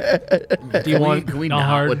mattress? Do you want Can we a not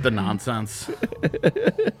hard? with the nonsense?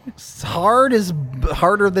 Hard is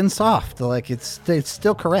harder than soft. Like it's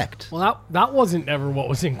still correct. Well, that wasn't ever what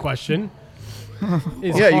was in question.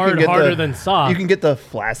 Is Yeah, you hard can get harder the- than soft? You can get the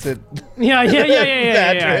flaccid yeah.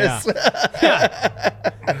 mattress.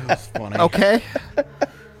 That's funny. Okay.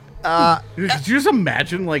 Could you just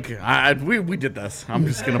imagine, like, we did this. I'm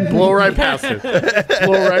just going to blow right past it.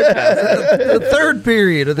 Blow right past it. The third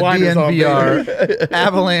period of the Blinders on, DNVR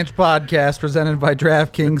Avalanche podcast presented by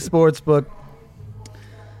DraftKings Sportsbook.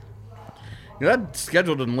 You know, that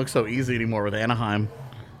schedule doesn't look so easy anymore with Anaheim.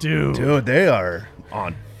 Dude, they are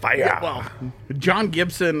on fire. Well, John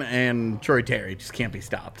Gibson and Troy Terry just can't be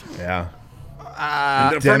stopped. Yeah.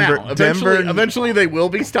 For Denver- now. Denver- Eventually they will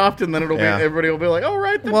be stopped, and then it'll Yeah. be everybody will be like, "Oh,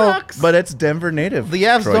 right, the Well, Ducks." But it's Denver native. The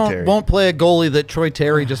Avs Troy Terry. won't play a goalie that Troy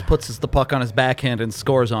Terry just puts the puck on his backhand and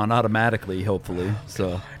scores on automatically, hopefully.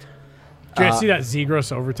 So, Did you guys see that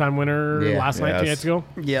Zegras overtime winner Yeah. last night, 2 nights ago?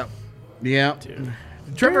 yeah. yeah,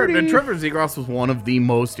 Trevor Zegras was one of the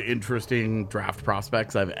most interesting draft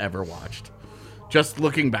prospects I've ever watched. Just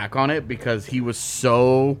looking back on it, because he was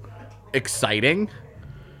so exciting,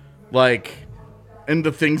 like. And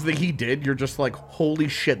the things that he did, you're just like, holy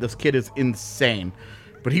shit, this kid is insane.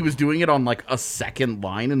 But he was doing it on like a second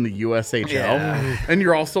line in the USHL. And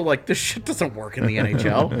you're also like, this shit doesn't work in the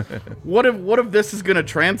NHL. What if this is going to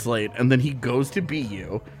translate? And then he goes to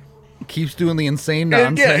BU. Keeps doing the insane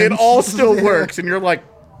And nonsense. yeah, it all still works. And you're like,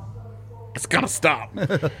 it's got to stop. And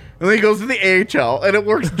then he goes to the AHL and it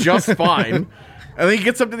works just fine. And then he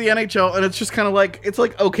gets up to the NHL and it's just kind of like, it's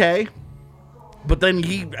like, okay. But then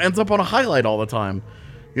he ends up on a highlight all the time.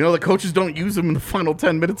 You know, the coaches don't use him in the final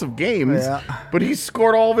 10 minutes of games. Yeah. But he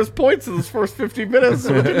scored all of his points in his first 15 minutes,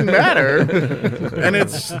 so it didn't matter. And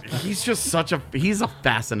he's just he's a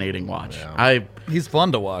fascinating watch. Yeah. He's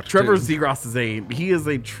fun to watch. Trevor too. Zegras is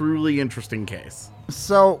a truly interesting case.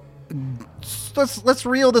 So let's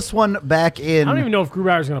reel this one back in I don't even know if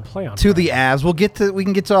Grubauer's going to play on. to the Avs. We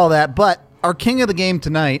can get to all that, but our king of the game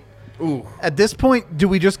tonight. Ooh. At this point, do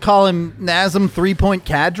we just call him Nazem 3-point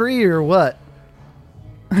Kadri or what?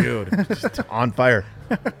 Dude. on fire.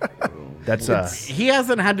 That's He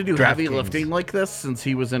hasn't had to do heavy DraftKings. lifting like this since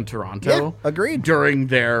he was in Toronto. Yeah, agreed. During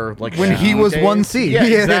their like When he shooting was days. 1C. Yeah,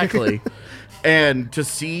 Yeah. exactly. And to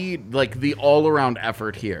see like the all around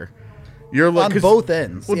effort here. You're like On 'cause- both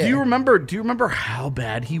ends, Well, yeah. do you remember how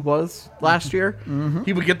bad he was last year? Mm-hmm.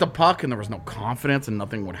 He would get the puck and there was no confidence and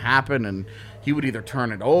nothing would happen, and he would either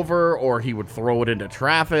turn it over or he would throw it into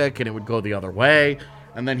traffic and it would go the other way.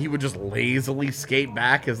 And then he would just lazily skate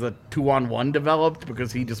back as the 2-on-1 developed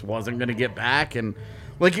because he just wasn't going to get back. And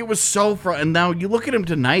like it was so and now you look at him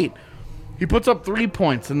tonight, he puts up 3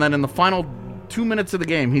 points, and then in the final 2 minutes of the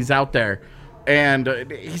game, he's out there. And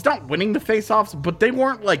he's not winning the faceoffs, but they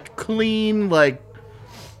weren't like clean, like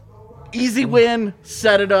easy win,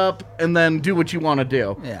 set it up, and then do what you want to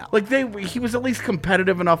do. Yeah. Like he was at least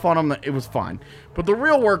competitive enough on him that it was fine. But the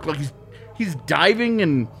real work, like he's diving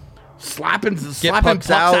and slapping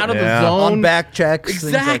pucks out of the zone on back checks. things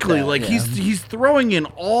Exactly. like that. He's throwing in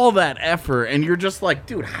all that effort, and you're just like,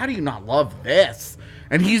 dude, how do you not love this?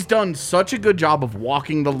 And he's done such a good job of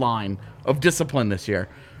walking the line of discipline this year.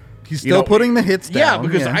 He's still putting the hits Yeah, down.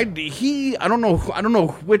 because I don't know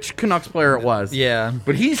which Canucks player it was. Yeah.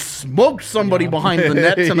 But he smoked somebody behind the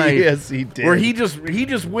net tonight. Yes, he did. Where he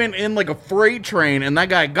just went in like a freight train, and that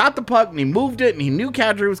guy got the puck and he moved it, and he knew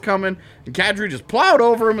Kadri was coming, and Kadri just plowed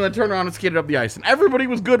over him and then turned around and skated up the ice. And everybody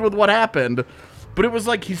was good with what happened, but it was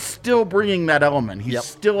like he's still bringing that element. He's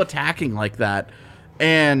still attacking like that,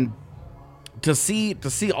 and to see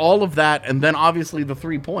all of that, and then obviously the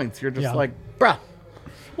 3 points, you're just like, bruh.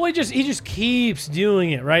 Well, he just keeps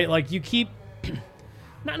doing it, right? Like you keep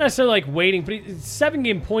not necessarily like waiting, but it's a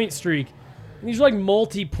 7-game point streak. And these are like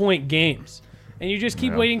multi-point games, and you just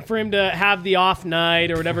keep waiting for him to have the off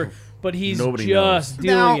night or whatever. But he's Nobody just knows.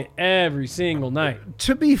 doing Now- it every single night.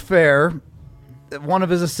 To be fair, one of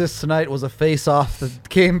his assists tonight was a face-off that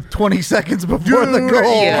came 20 seconds before the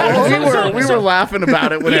goal. Yeah, we were laughing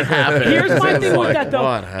about it when it happened. Here's my thing with that, though.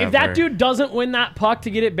 Whatever. If that dude doesn't win that puck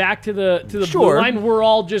to get it back to the blue Sure. line, we're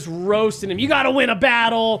all just roasting him. You got to win a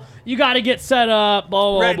battle. You got to get set up.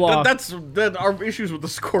 Blah blah Right, blah. that's our issues with the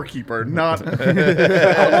scorekeeper, not.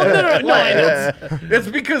 No, I know. It's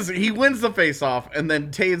because he wins the faceoff, and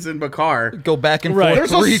then Taves and Bakar Go back and Right. forth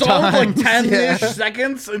There's 3 a solid like times. 10-ish Yeah.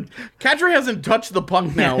 seconds. And Kadri hasn't touched the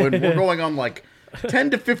puck now, and we're going on like 10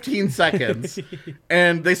 to 15 seconds.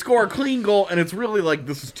 And they score a clean goal, and it's really like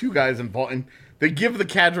this is 2 guys involved. And they give the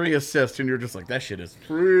Kadri assist, and you're just like, that shit is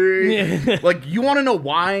free. Like, you want to know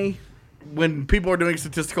why, when people are doing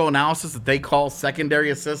statistical analysis, that they call secondary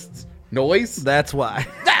assists noise? That's why.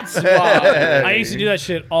 That's why. I used to do that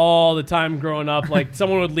shit all the time growing up. Like,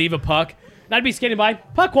 someone would leave a puck, and I'd be skating by.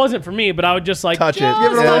 Puck wasn't for me, but I would just like Touch it. just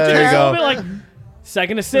Give it a touch little- there you a little go. bit, like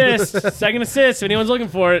second assist, if anyone's looking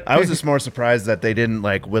for it. I was just more surprised that they didn't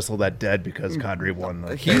like whistle that dead because Kadri won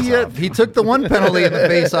the He face-off. he took the one penalty in the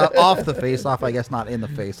face-off, off the face-off, I guess not in the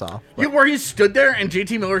face-off. Where he stood there and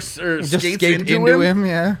JT Miller Just skates escaped into him,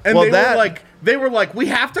 yeah. And Well, they were like, we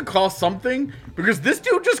have to call something because this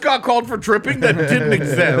dude just got called for tripping that didn't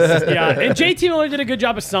exist. Yeah, and JT Miller did a good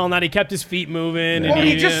job of selling that. He kept his feet moving. Well, and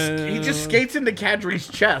he just skates into Kadri's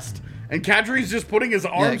chest, and Kadri's just putting his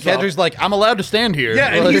arms up. Kadri's like, I'm allowed to stand here.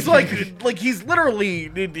 Yeah, and he's like he's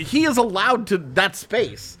literally, he is allowed to that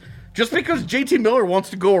space. Just because JT Miller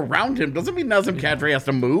wants to go around him doesn't mean Nazem Kadri has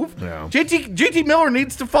to move. No. JT Miller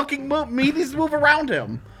needs to fucking move. He needs to move around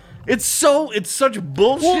him. It's such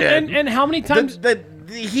bullshit. Well, and how many times? that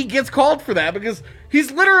he gets called for that because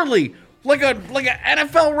he's literally like an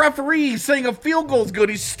NFL referee saying a field goal's good.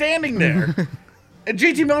 He's standing there. And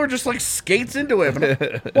JT Miller just like skates into him.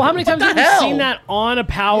 Well, how many times the have we hell? seen that on a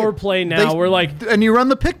power play now? We're like, and you run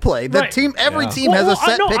the pick play. The Right. team, every team has a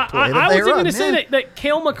set pick play. I that they was even run. going to say Yeah. that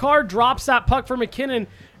Cale Makar drops that puck for McKinnon, and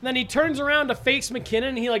then he turns around to face McKinnon,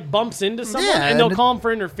 and he like bumps into someone, Yeah, and they'll and call him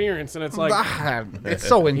for interference, and it's like It's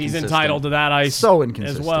so he's inconsistent. entitled to that ice So as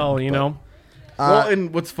inconsistent, well, you but- know. Well,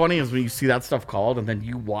 and what's funny is when you see that stuff called, and then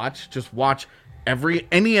you watch any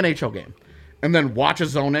NHL game, and then watch a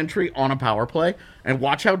zone entry on a power play, and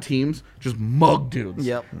watch how teams just mug dudes.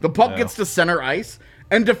 Yep. The puck gets to center ice,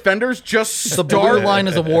 and defenders just The start blue line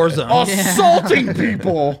is a war zone. assaulting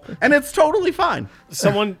people, and it's totally fine.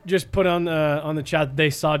 Someone just put on the chat that they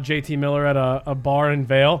saw JT Miller at a bar in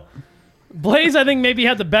Vail. Blaze, I think, maybe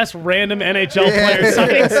had the best random NHL player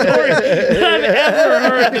signing story that I've ever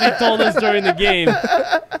heard that he told us during the game.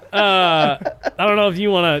 I don't know if you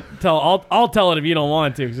want to tell. I'll tell it if you don't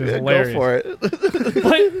want to because it's hilarious. Go for it.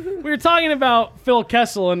 But we were talking about Phil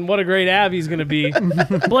Kessel and what a great Av he's going to be.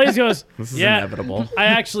 Blaze goes, This is yeah, inevitable. I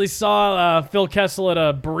actually saw Phil Kessel at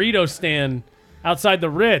a burrito stand outside the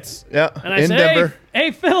Ritz. Yeah, And I in said, Denver.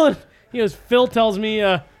 hey, Phil. And he goes, Phil tells me,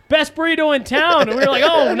 best burrito in town. And we were like,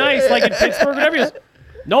 oh, nice, like in Pittsburgh, whatever. He goes,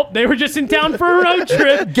 nope, they were just in town for a road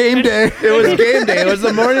trip. Game day. It was game day. It was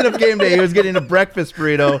the morning of game day. He was getting a breakfast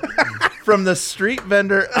burrito from the street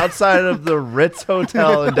vendor outside of the Ritz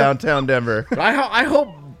Hotel in downtown Denver. I hope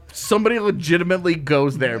somebody legitimately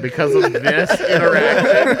goes there because of this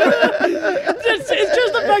interaction. It's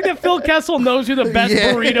just the fact that Phil Kessel knows who the best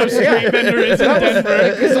burrito street vendor is in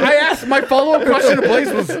Denver. Because I asked my follow-up question to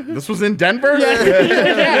Blaze was, this was in Denver? Yeah.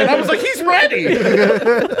 And I was like, he's ready.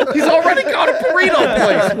 He's already got a burrito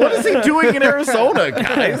place. What is he doing in Arizona,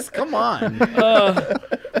 guys? Come on.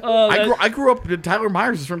 I grew up, Tyler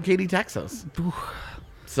Myers is from Katy, Texas.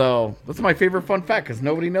 So that's my favorite fun fact because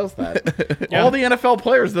nobody knows that. Yeah. All the NFL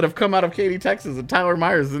players that have come out of Katy, Texas, and Tyler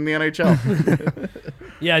Myers is in the NHL.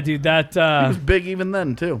 Yeah, dude, He was that big even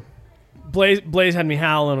then, too. Blaze had me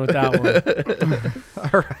howling with that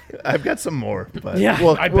one. I've got some more, but Yeah,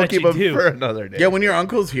 we'll I we'll bet keep you them do. for another day. Yeah, when your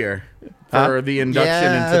uncle's here for the induction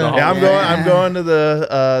Yeah. into the hall. Yeah, I'm going to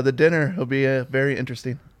the dinner. It'll be very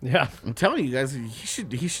interesting. Yeah. I'm telling you guys, he should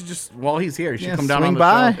just while he's here, he should Yeah, come down swing on the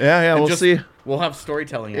by. show. Yeah, And we'll see. We'll have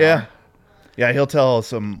storytelling. Yeah. Yeah, he'll tell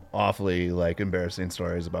some awfully embarrassing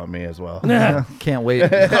stories about me as well. Can't wait.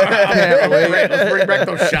 Let's bring back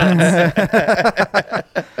those shots.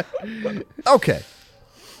 Okay.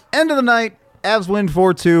 End of the night. Avs win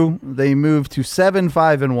 4-2. They move to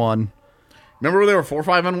 7-5-1. Remember when they were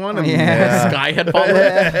 4-5-1 and Yeah. the sky had fallen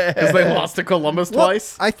because they lost to Columbus Well,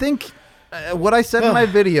 twice? I think what I said in my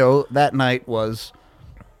video that night was,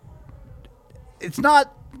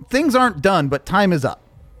 things aren't done, but time is up.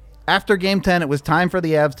 After Game 10, it was time for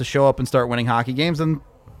the Avs to show up and start winning hockey games, and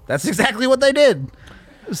that's exactly what they did.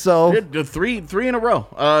 So, Three in a row.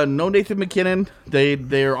 No Nathan McKinnon.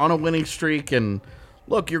 They're on a winning streak, and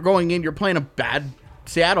look, you're going in, you're playing a bad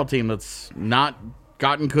Seattle team that's not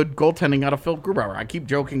gotten good goaltending out of Phil Grubauer. I keep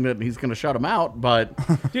joking that he's going to shut him out, but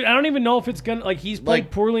dude, I don't even know if it's going to, like, he's played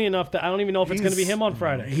poorly enough that I don't even know if it's going to be him on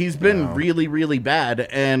Friday. He's been really, really bad,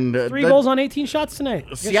 and 3 goals on 18 shots tonight.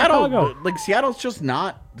 Seattle's just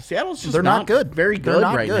not They're not good. Very They're good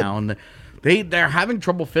not right good. now, and they're having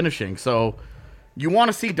trouble finishing. So you want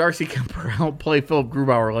to see Darcy Kemper outplay Phil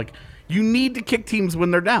Grubauer. Like, you need to kick teams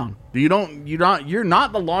when they're down. You're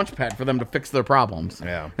not the launch pad for them to fix their problems.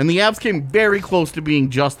 Yeah. And the Avs came very close to being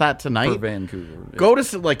just that tonight. For Vancouver. Go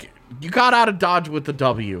to, you got out of Dodge with the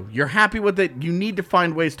W. You're happy with it. You need to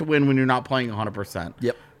find ways to win when you're not playing 100%.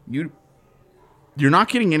 Yep. You're not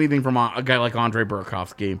getting anything from a guy like Andre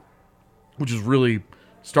Burakovsky, which is really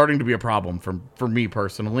starting to be a problem for me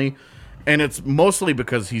personally. And it's mostly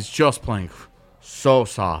because he's just playing so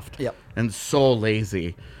soft and so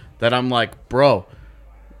lazy that I'm like, bro,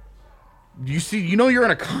 you're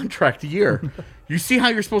in a contract year. You see how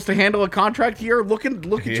you're supposed to handle a contract year? Look at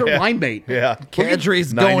your line mate. Yeah.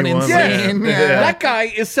 Kadri's going 91. insane. Yeah. That guy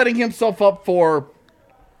is setting himself up for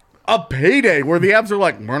a payday where the Avs are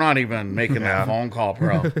like, we're not even making that phone call,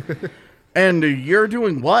 bro. And you're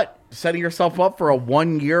doing what? Setting yourself up for a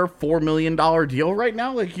 1-year, $4 million deal right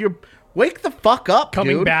now? Like, you wake the fuck up,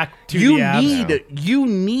 Coming dude. back to the Avs. You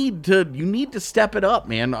need to step it up,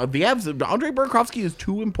 man. The Avs, Andre Burakovsky is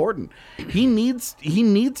too important. He needs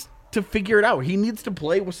to figure it out. He needs to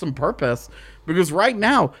play with some purpose because right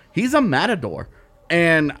now he's a matador.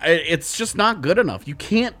 And it's just not good enough. You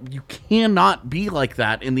cannot be like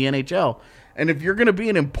that in the NHL. And if you're going to be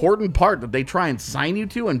an important part that they try and sign you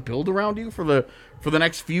to and build around you for the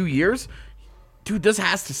next few years, dude, this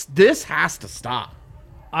has to stop.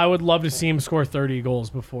 I would love to see him score 30 goals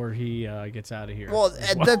before he gets out of here. Well,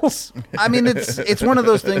 that's. I mean, it's one of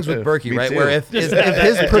those things with Berkey, right? too. Where if his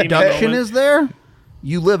production is there,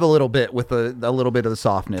 you live a little bit with a little bit of the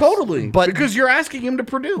softness. Totally, but because you're asking him to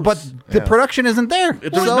produce. But the production isn't there.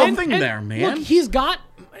 There's So- nothing there, man. Look, he's got.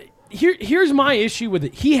 Here's my issue with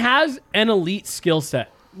it. He has an elite skill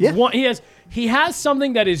set. Yeah. He has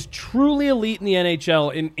something that is truly elite in the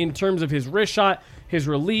NHL in terms of his wrist shot, his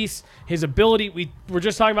release, his ability. We were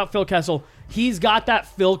just talking about Phil Kessel. He's got that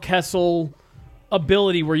Phil Kessel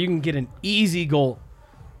ability where you can get an easy goal.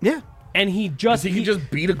 Yeah. And he he just can just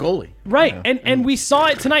beat a goalie. right. And we saw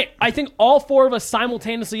it tonight. I think all 4 of us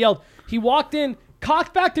simultaneously yelled. He walked in,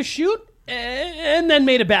 cocked back to shoot, and then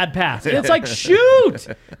made a bad pass. And it's like, shoot!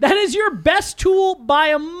 That is your best tool by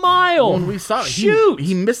a mile. When we saw it, shoot!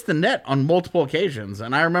 he missed the net on multiple occasions.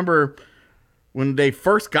 And I remember when they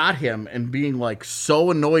first got him and being like so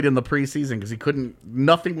annoyed in the preseason because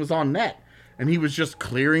nothing was on net. And he was just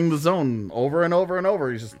clearing the zone over and over and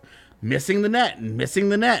over. He's just missing the net and missing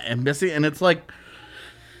the net and missing. And it's like,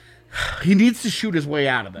 he needs to shoot his way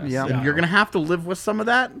out of this. Yeah. And you're going to have to live with some of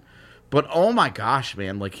that. But oh my gosh,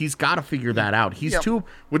 man, like he's got to figure that out. He's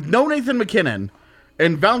with no Nathan McKinnon,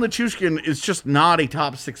 and Val Nichushkin is just not a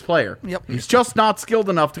top 6 player. Yep. He's just not skilled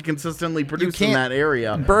enough to consistently produce in that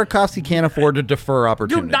area. Burakovsky can't afford to defer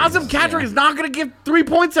opportunities. Dude, Nazem Kadri is not going to give 3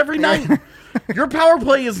 points every night. Your power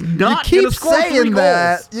play is not going to score 3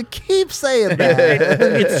 goals. You keep saying that.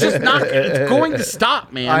 It's just not. It's going to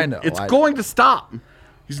stop, man. I know. It's going to stop.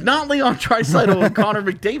 He's not Leon Draisaitl and Connor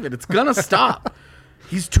McDavid. It's going to stop.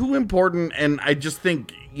 He's too important, and I just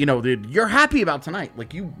think, you're happy about tonight.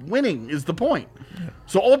 Like, you winning is the point.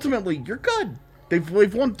 So ultimately, you're good. They've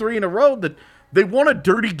won 3 in a row. That they won a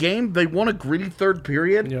dirty game. They won a gritty third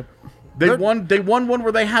period. Yep. They won one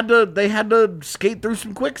where they had to skate through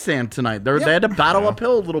some quicksand tonight. They had to battle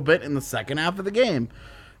uphill a little bit in the second half of the game.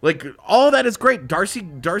 Like, all that is great.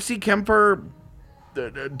 Darcy Kemper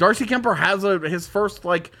has his first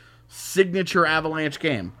signature Avalanche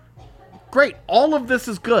game. Great. All of this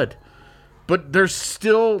is good. But you're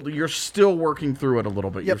still working through it a little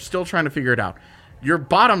bit. You're still trying to figure it out. Your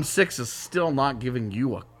bottom 6 is still not giving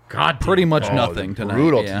you a goddamn Pretty much nothing tonight.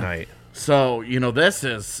 Brutal tonight. So, this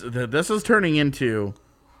is turning into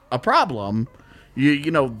a problem.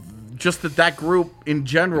 Just that group in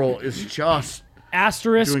general is just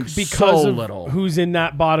asterisk doing because so of little. who's in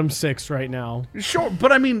that bottom 6 right now. Sure,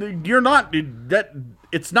 but I mean,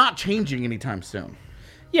 it's not changing anytime soon.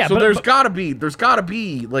 Yeah, So but there's got to be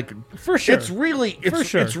for sure. It's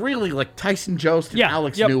really like Tyson Jost and yeah,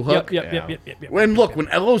 Alex yep, Newhook. Yep. When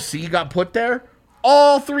LOC got put there,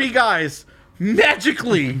 all 3 guys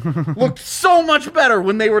magically looked so much better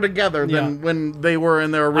when they were together than when they were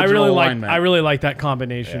in their original alignment. I really like that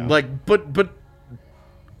combination. But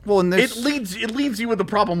Well, and it leaves you with the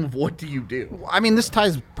problem of what do you do? I mean, this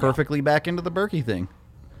ties perfectly back into the Berkey thing.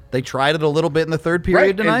 They tried it a little bit in the third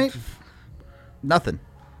period tonight. Nothing.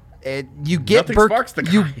 You get Nothing sparks the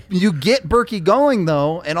guy. You get Berkey going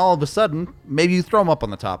though, and all of a sudden, maybe you throw him up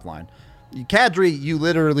on the top line. Kadri, you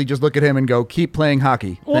literally just look at him and go, "Keep playing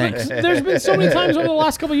hockey." Well, Thanks. there's been so many times over the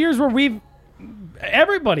last couple of years where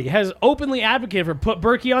everybody has openly advocated for put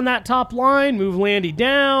Berkey on that top line, move Landy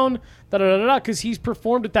down, because he's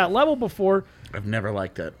performed at that level before. I've never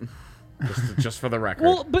liked it. Just for the record.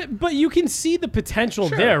 Well, but you can see the potential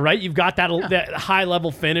there, right? You've got that high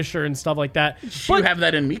level finisher and stuff like that. You have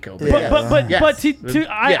that in Mikko.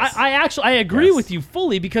 I agree with you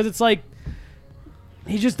fully, because it's like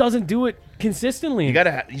he just doesn't do it consistently.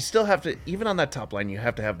 You still have to, even on that top line, you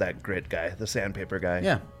have to have that grit guy, the sandpaper guy.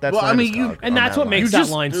 Yeah. That's Well, I mean, that's what makes that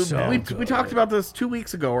line so we good. talked about this 2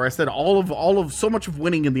 weeks ago, where I said all of so much of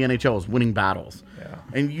winning in the NHL is winning battles. Yeah.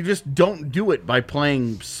 And you just don't do it by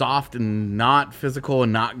playing soft and not physical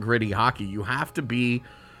and not gritty hockey. You have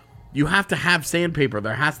to have sandpaper.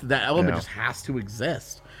 That element just has to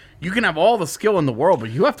exist. You can have all the skill in the world,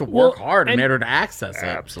 but you have to work hard in order to access it.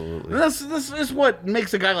 Absolutely. And this is what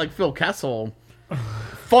makes a guy like Phil Kessel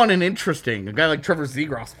fun and interesting. A guy like Trevor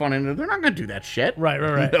Zegras fun, and they're not going to do that shit. Right.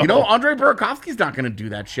 You know, Andre Burakovsky's not going to do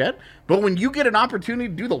that shit. But when you get an opportunity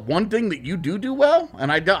to do the one thing that you do well,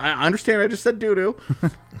 and I understand I just said doo-doo. I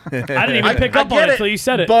didn't even pick up on it until you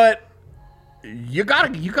said it. But you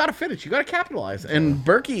gotta finish. You gotta capitalize. And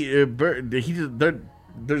Berkey,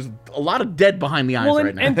 there's a lot of dead behind the eyes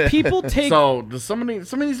right now. And people take so somebody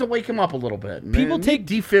needs to wake him up a little bit. People take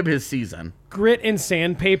defib his season. grit and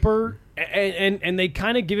sandpaper, and they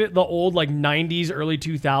kind of give it the old like 90s, early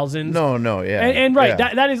 2000s. No, yeah. And right,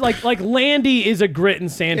 yeah. that is like Landy is a grit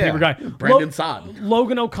and sandpaper Yeah. guy. Brandon Saad.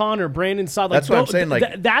 Logan O'Connor, Brandon Saad. Like, That's what I'm saying,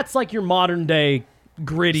 like- that's like your modern day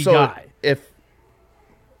gritty So guy.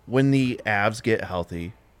 when the Avs get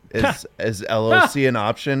healthy, is LOC an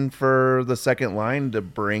option for the second line to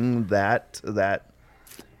bring that?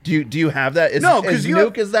 Do you have that? No, because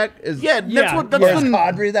Nuke that's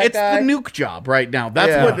Kadri that it's guy? the Nuke job right now.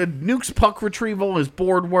 That's what Nuke's puck retrieval, his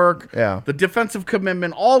board work, Yeah. the defensive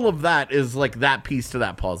commitment, all of that is like that piece to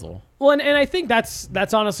that puzzle. Well, and I think that's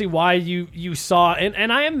honestly why you saw,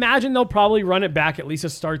 and I imagine they'll probably run it back at least to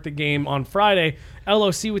start the game on Friday.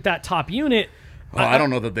 LOC with that top unit. I don't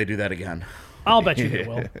know that they do that again. I'll bet you they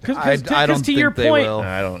will. I don't to think your they point, will.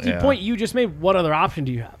 I don't. to your point you just made, what other option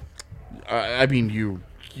do you have? I mean, you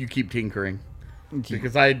keep tinkering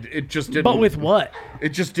because it just didn't. But with what? It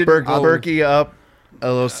just didn't. Berkey up,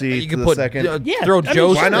 LOC You to can the put second. throw I mean,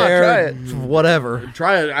 Joe why not? there, Try it. whatever.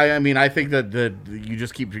 Try it. I mean, I think that you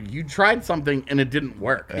just you tried something and it didn't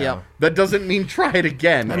work. Yeah. That doesn't mean try it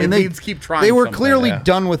again. I mean, it means keep trying. They were something. clearly yeah.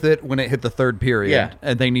 done with it when it hit the third period, Yeah.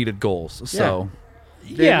 and they needed goals. So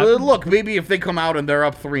Yeah. Look, maybe if they come out and they're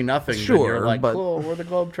up 3-0, Sure, then you're like, but- "Cool, we're the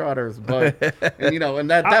Globetrotters." But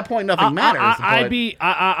and at that point, nothing matters. I'd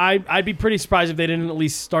but- be pretty surprised if they didn't at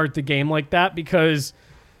least start the game like that, because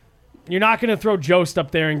you're not going to throw Jost up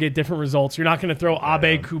there and get different results. You're not going to throw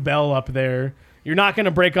Abe Kubel up there. You're not going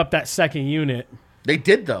to break up that second unit They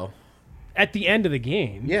did though. at the end of the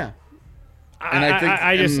game. Yeah.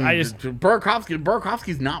 I just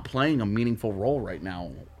Burakovsky's not playing a meaningful role right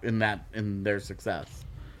now in their success.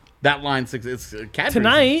 That line six. It's Kadri's,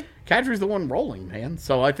 Tonight. Kadri's the one rolling, man.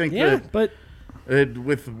 So I think yeah, that but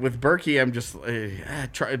with Berkey, I'm just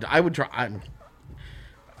I would try.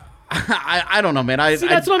 I don't know, man. see,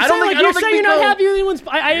 that's what I'm saying. Like, you're saying you're not happy with anyone's.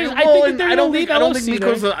 I think that they're going to leave LOC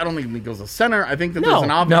there. I don't think Mikko's a center. I think that No. there's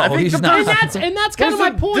an obvious. No, I think he's that not. there's- And that's kind of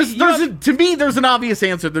my point. To me, there's an obvious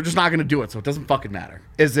answer. They're just not going to do it, so it doesn't fucking matter.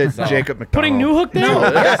 Is it Jacob McDonald? Putting Newhook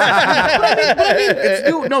there? It's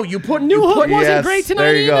you put Newhook wasn't Yes, great tonight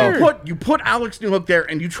there you go. either. you put Alex Newhook there,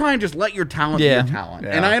 and you try and just let your talent be your talent.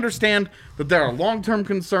 Yeah. And I understand that there are long-term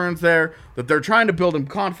concerns there, that they're trying to build him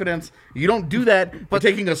confidence. You don't do that by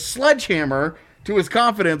taking a sledgehammer to his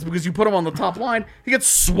confidence because you put him on the top line. He gets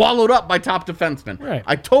swallowed up by top defensemen. Right.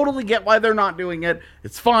 I totally get why they're not doing it.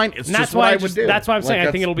 It's fine. It's And just what I would do. That's why I'm saying I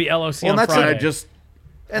Like, think it'll be LOC Well, on that's it. Friday.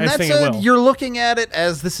 And I that's think it will. you're looking at it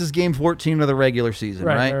as this is game 14 of the regular season,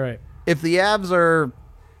 right? Right. If the Avs are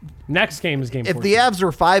Next game is game 14. the Avs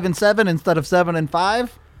are 5-7 instead of 7-5,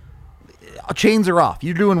 chains are off.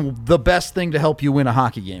 You're doing the best thing to help you win a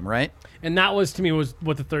hockey game, right? And that was, to me, was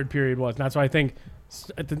what the third period was. And that's why I think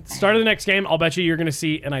at the start of the next game, I'll bet you're going to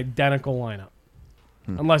see an identical lineup.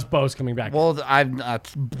 Unless Bo's coming back. Well, the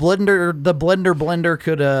blender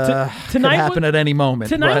could tonight happen was- at any moment.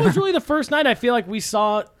 Tonight but- was really the first night I feel like we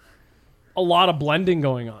saw a lot of blending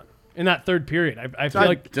going on in that third period. I feel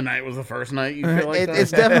like tonight was the first night you feel like that?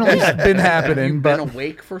 it's definitely been happening, You've but been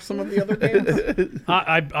awake for some of the other games?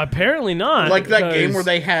 I apparently not. Like that game because- where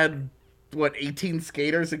they had 18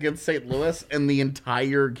 skaters against St. Louis, and the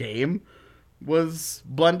entire game was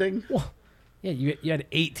blending. Yeah, you had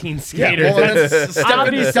 18 skaters. Yeah, well, That's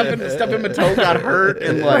Stephen Matteau got hurt,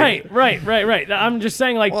 and like right. I'm just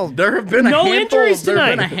saying, like, there have been no a handful, injuries there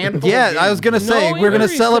have been a tonight. handful. Yeah, of I was games. going to say, we're going to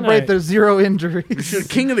injuries celebrate tonight. the 0 injuries.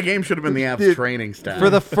 King of the game should have been the Avs training staff.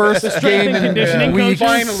 For the first game in conditioning weeks.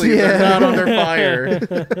 coaches? Finally, they're not under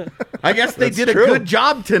fire. I guess they did a true. good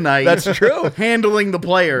job tonight. That's true. Handling the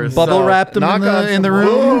players. Bubble So, wrapped them knock on in the some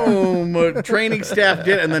room. Boom. Training staff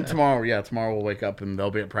did, and then tomorrow we'll wake up and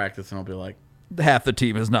they'll be at practice, and I'll be like, Half the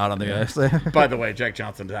team is not on the ice. by the way, Jack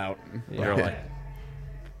Johnson's out. They're like,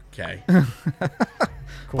 okay.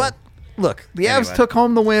 But look, the Avs Anyway. took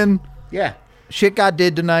home the win. Yeah. Shit got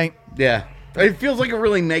did tonight. Yeah. It feels like a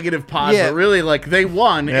really negative pod, Yeah. but really, like, they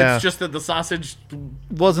won. Yeah. It's just that the sausage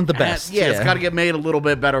Wasn't the best. it's got to get made a little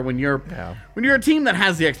bit better when you're a team that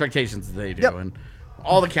has the expectations that they do, Yep. and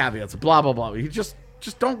all the caveats, blah blah blah. You just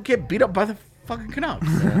don't get beat up by the fucking Canucks.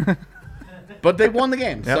 But they won the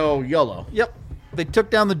game, so YOLO. Yep. They took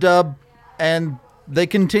down the dub, and they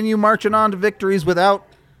continue marching on to victories without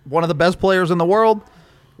one of the best players in the world,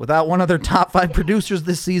 without one of their top 5 producers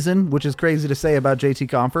this season, which is crazy to say about JT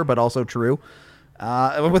Compher, but also true.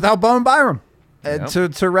 Without Bowen Byram,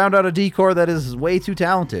 to round out a D-core that is way too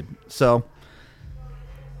talented. So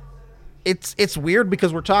it's weird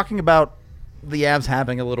because we're talking about the Avs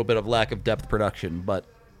having a little bit of lack of depth production, but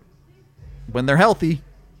when they're healthy,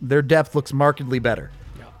 their depth looks markedly better.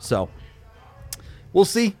 So we'll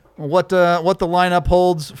see what the lineup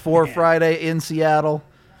holds for Friday in Seattle.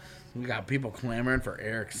 We got people clamoring for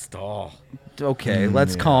Eric Stahl. Okay,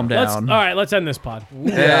 let's calm down. Let's end this pod.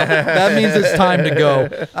 Yeah, that means it's time to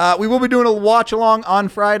go. We will be doing a watch along on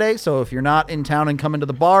Friday, so if you're not in town and coming to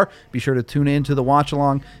the bar, be sure to tune in to the watch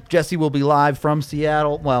along. Jesse will be live from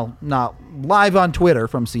Seattle. Well, not live on Twitter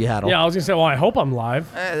from Seattle. Yeah, I was gonna say, well, I hope I'm live.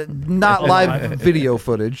 Not live video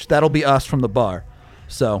footage. That'll be us from the bar.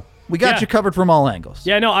 So we got you covered from all angles.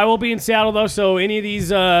 Yeah, no, I will be in Seattle though. So any of these,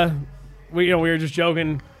 we were just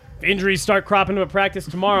joking. If injuries start cropping up at practice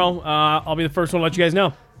tomorrow, I'll be the first one to let you guys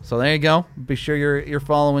know. So there you go. Be sure you're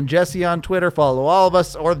following Jesse on Twitter. Follow all of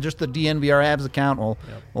us, or just the DNVR Avs account.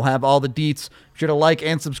 We'll have all the deets. Be sure to like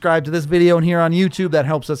and subscribe to this video and here on YouTube. That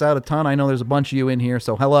helps us out a ton. I know there's a bunch of you in here,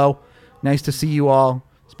 so hello. Nice to see you all,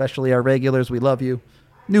 especially our regulars. We love you.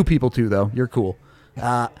 New people too, though. You're cool.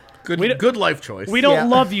 Good life choice. We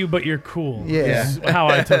don't love you, but you're cool. Yeah. is how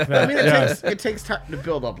I took that. I mean, it takes time to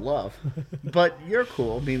build up love, but you're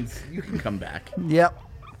cool means you can come back. Yep.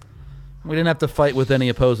 We didn't have to fight with any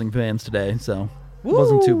opposing fans today, so it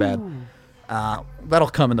wasn't too bad. That'll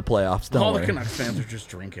come in the playoffs. Don't All worry. the Canucks fans are just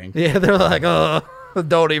drinking. Yeah, they're like, oh,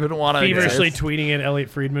 don't even want to. Feverishly tweeting at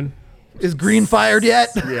Elliot Friedman. Is Green fired yet?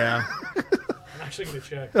 Yeah. I'm actually gonna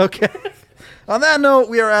check. Okay. On that note,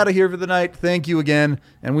 we are out of here for the night. Thank you again,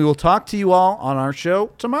 and we will talk to you all on our show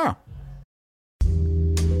tomorrow.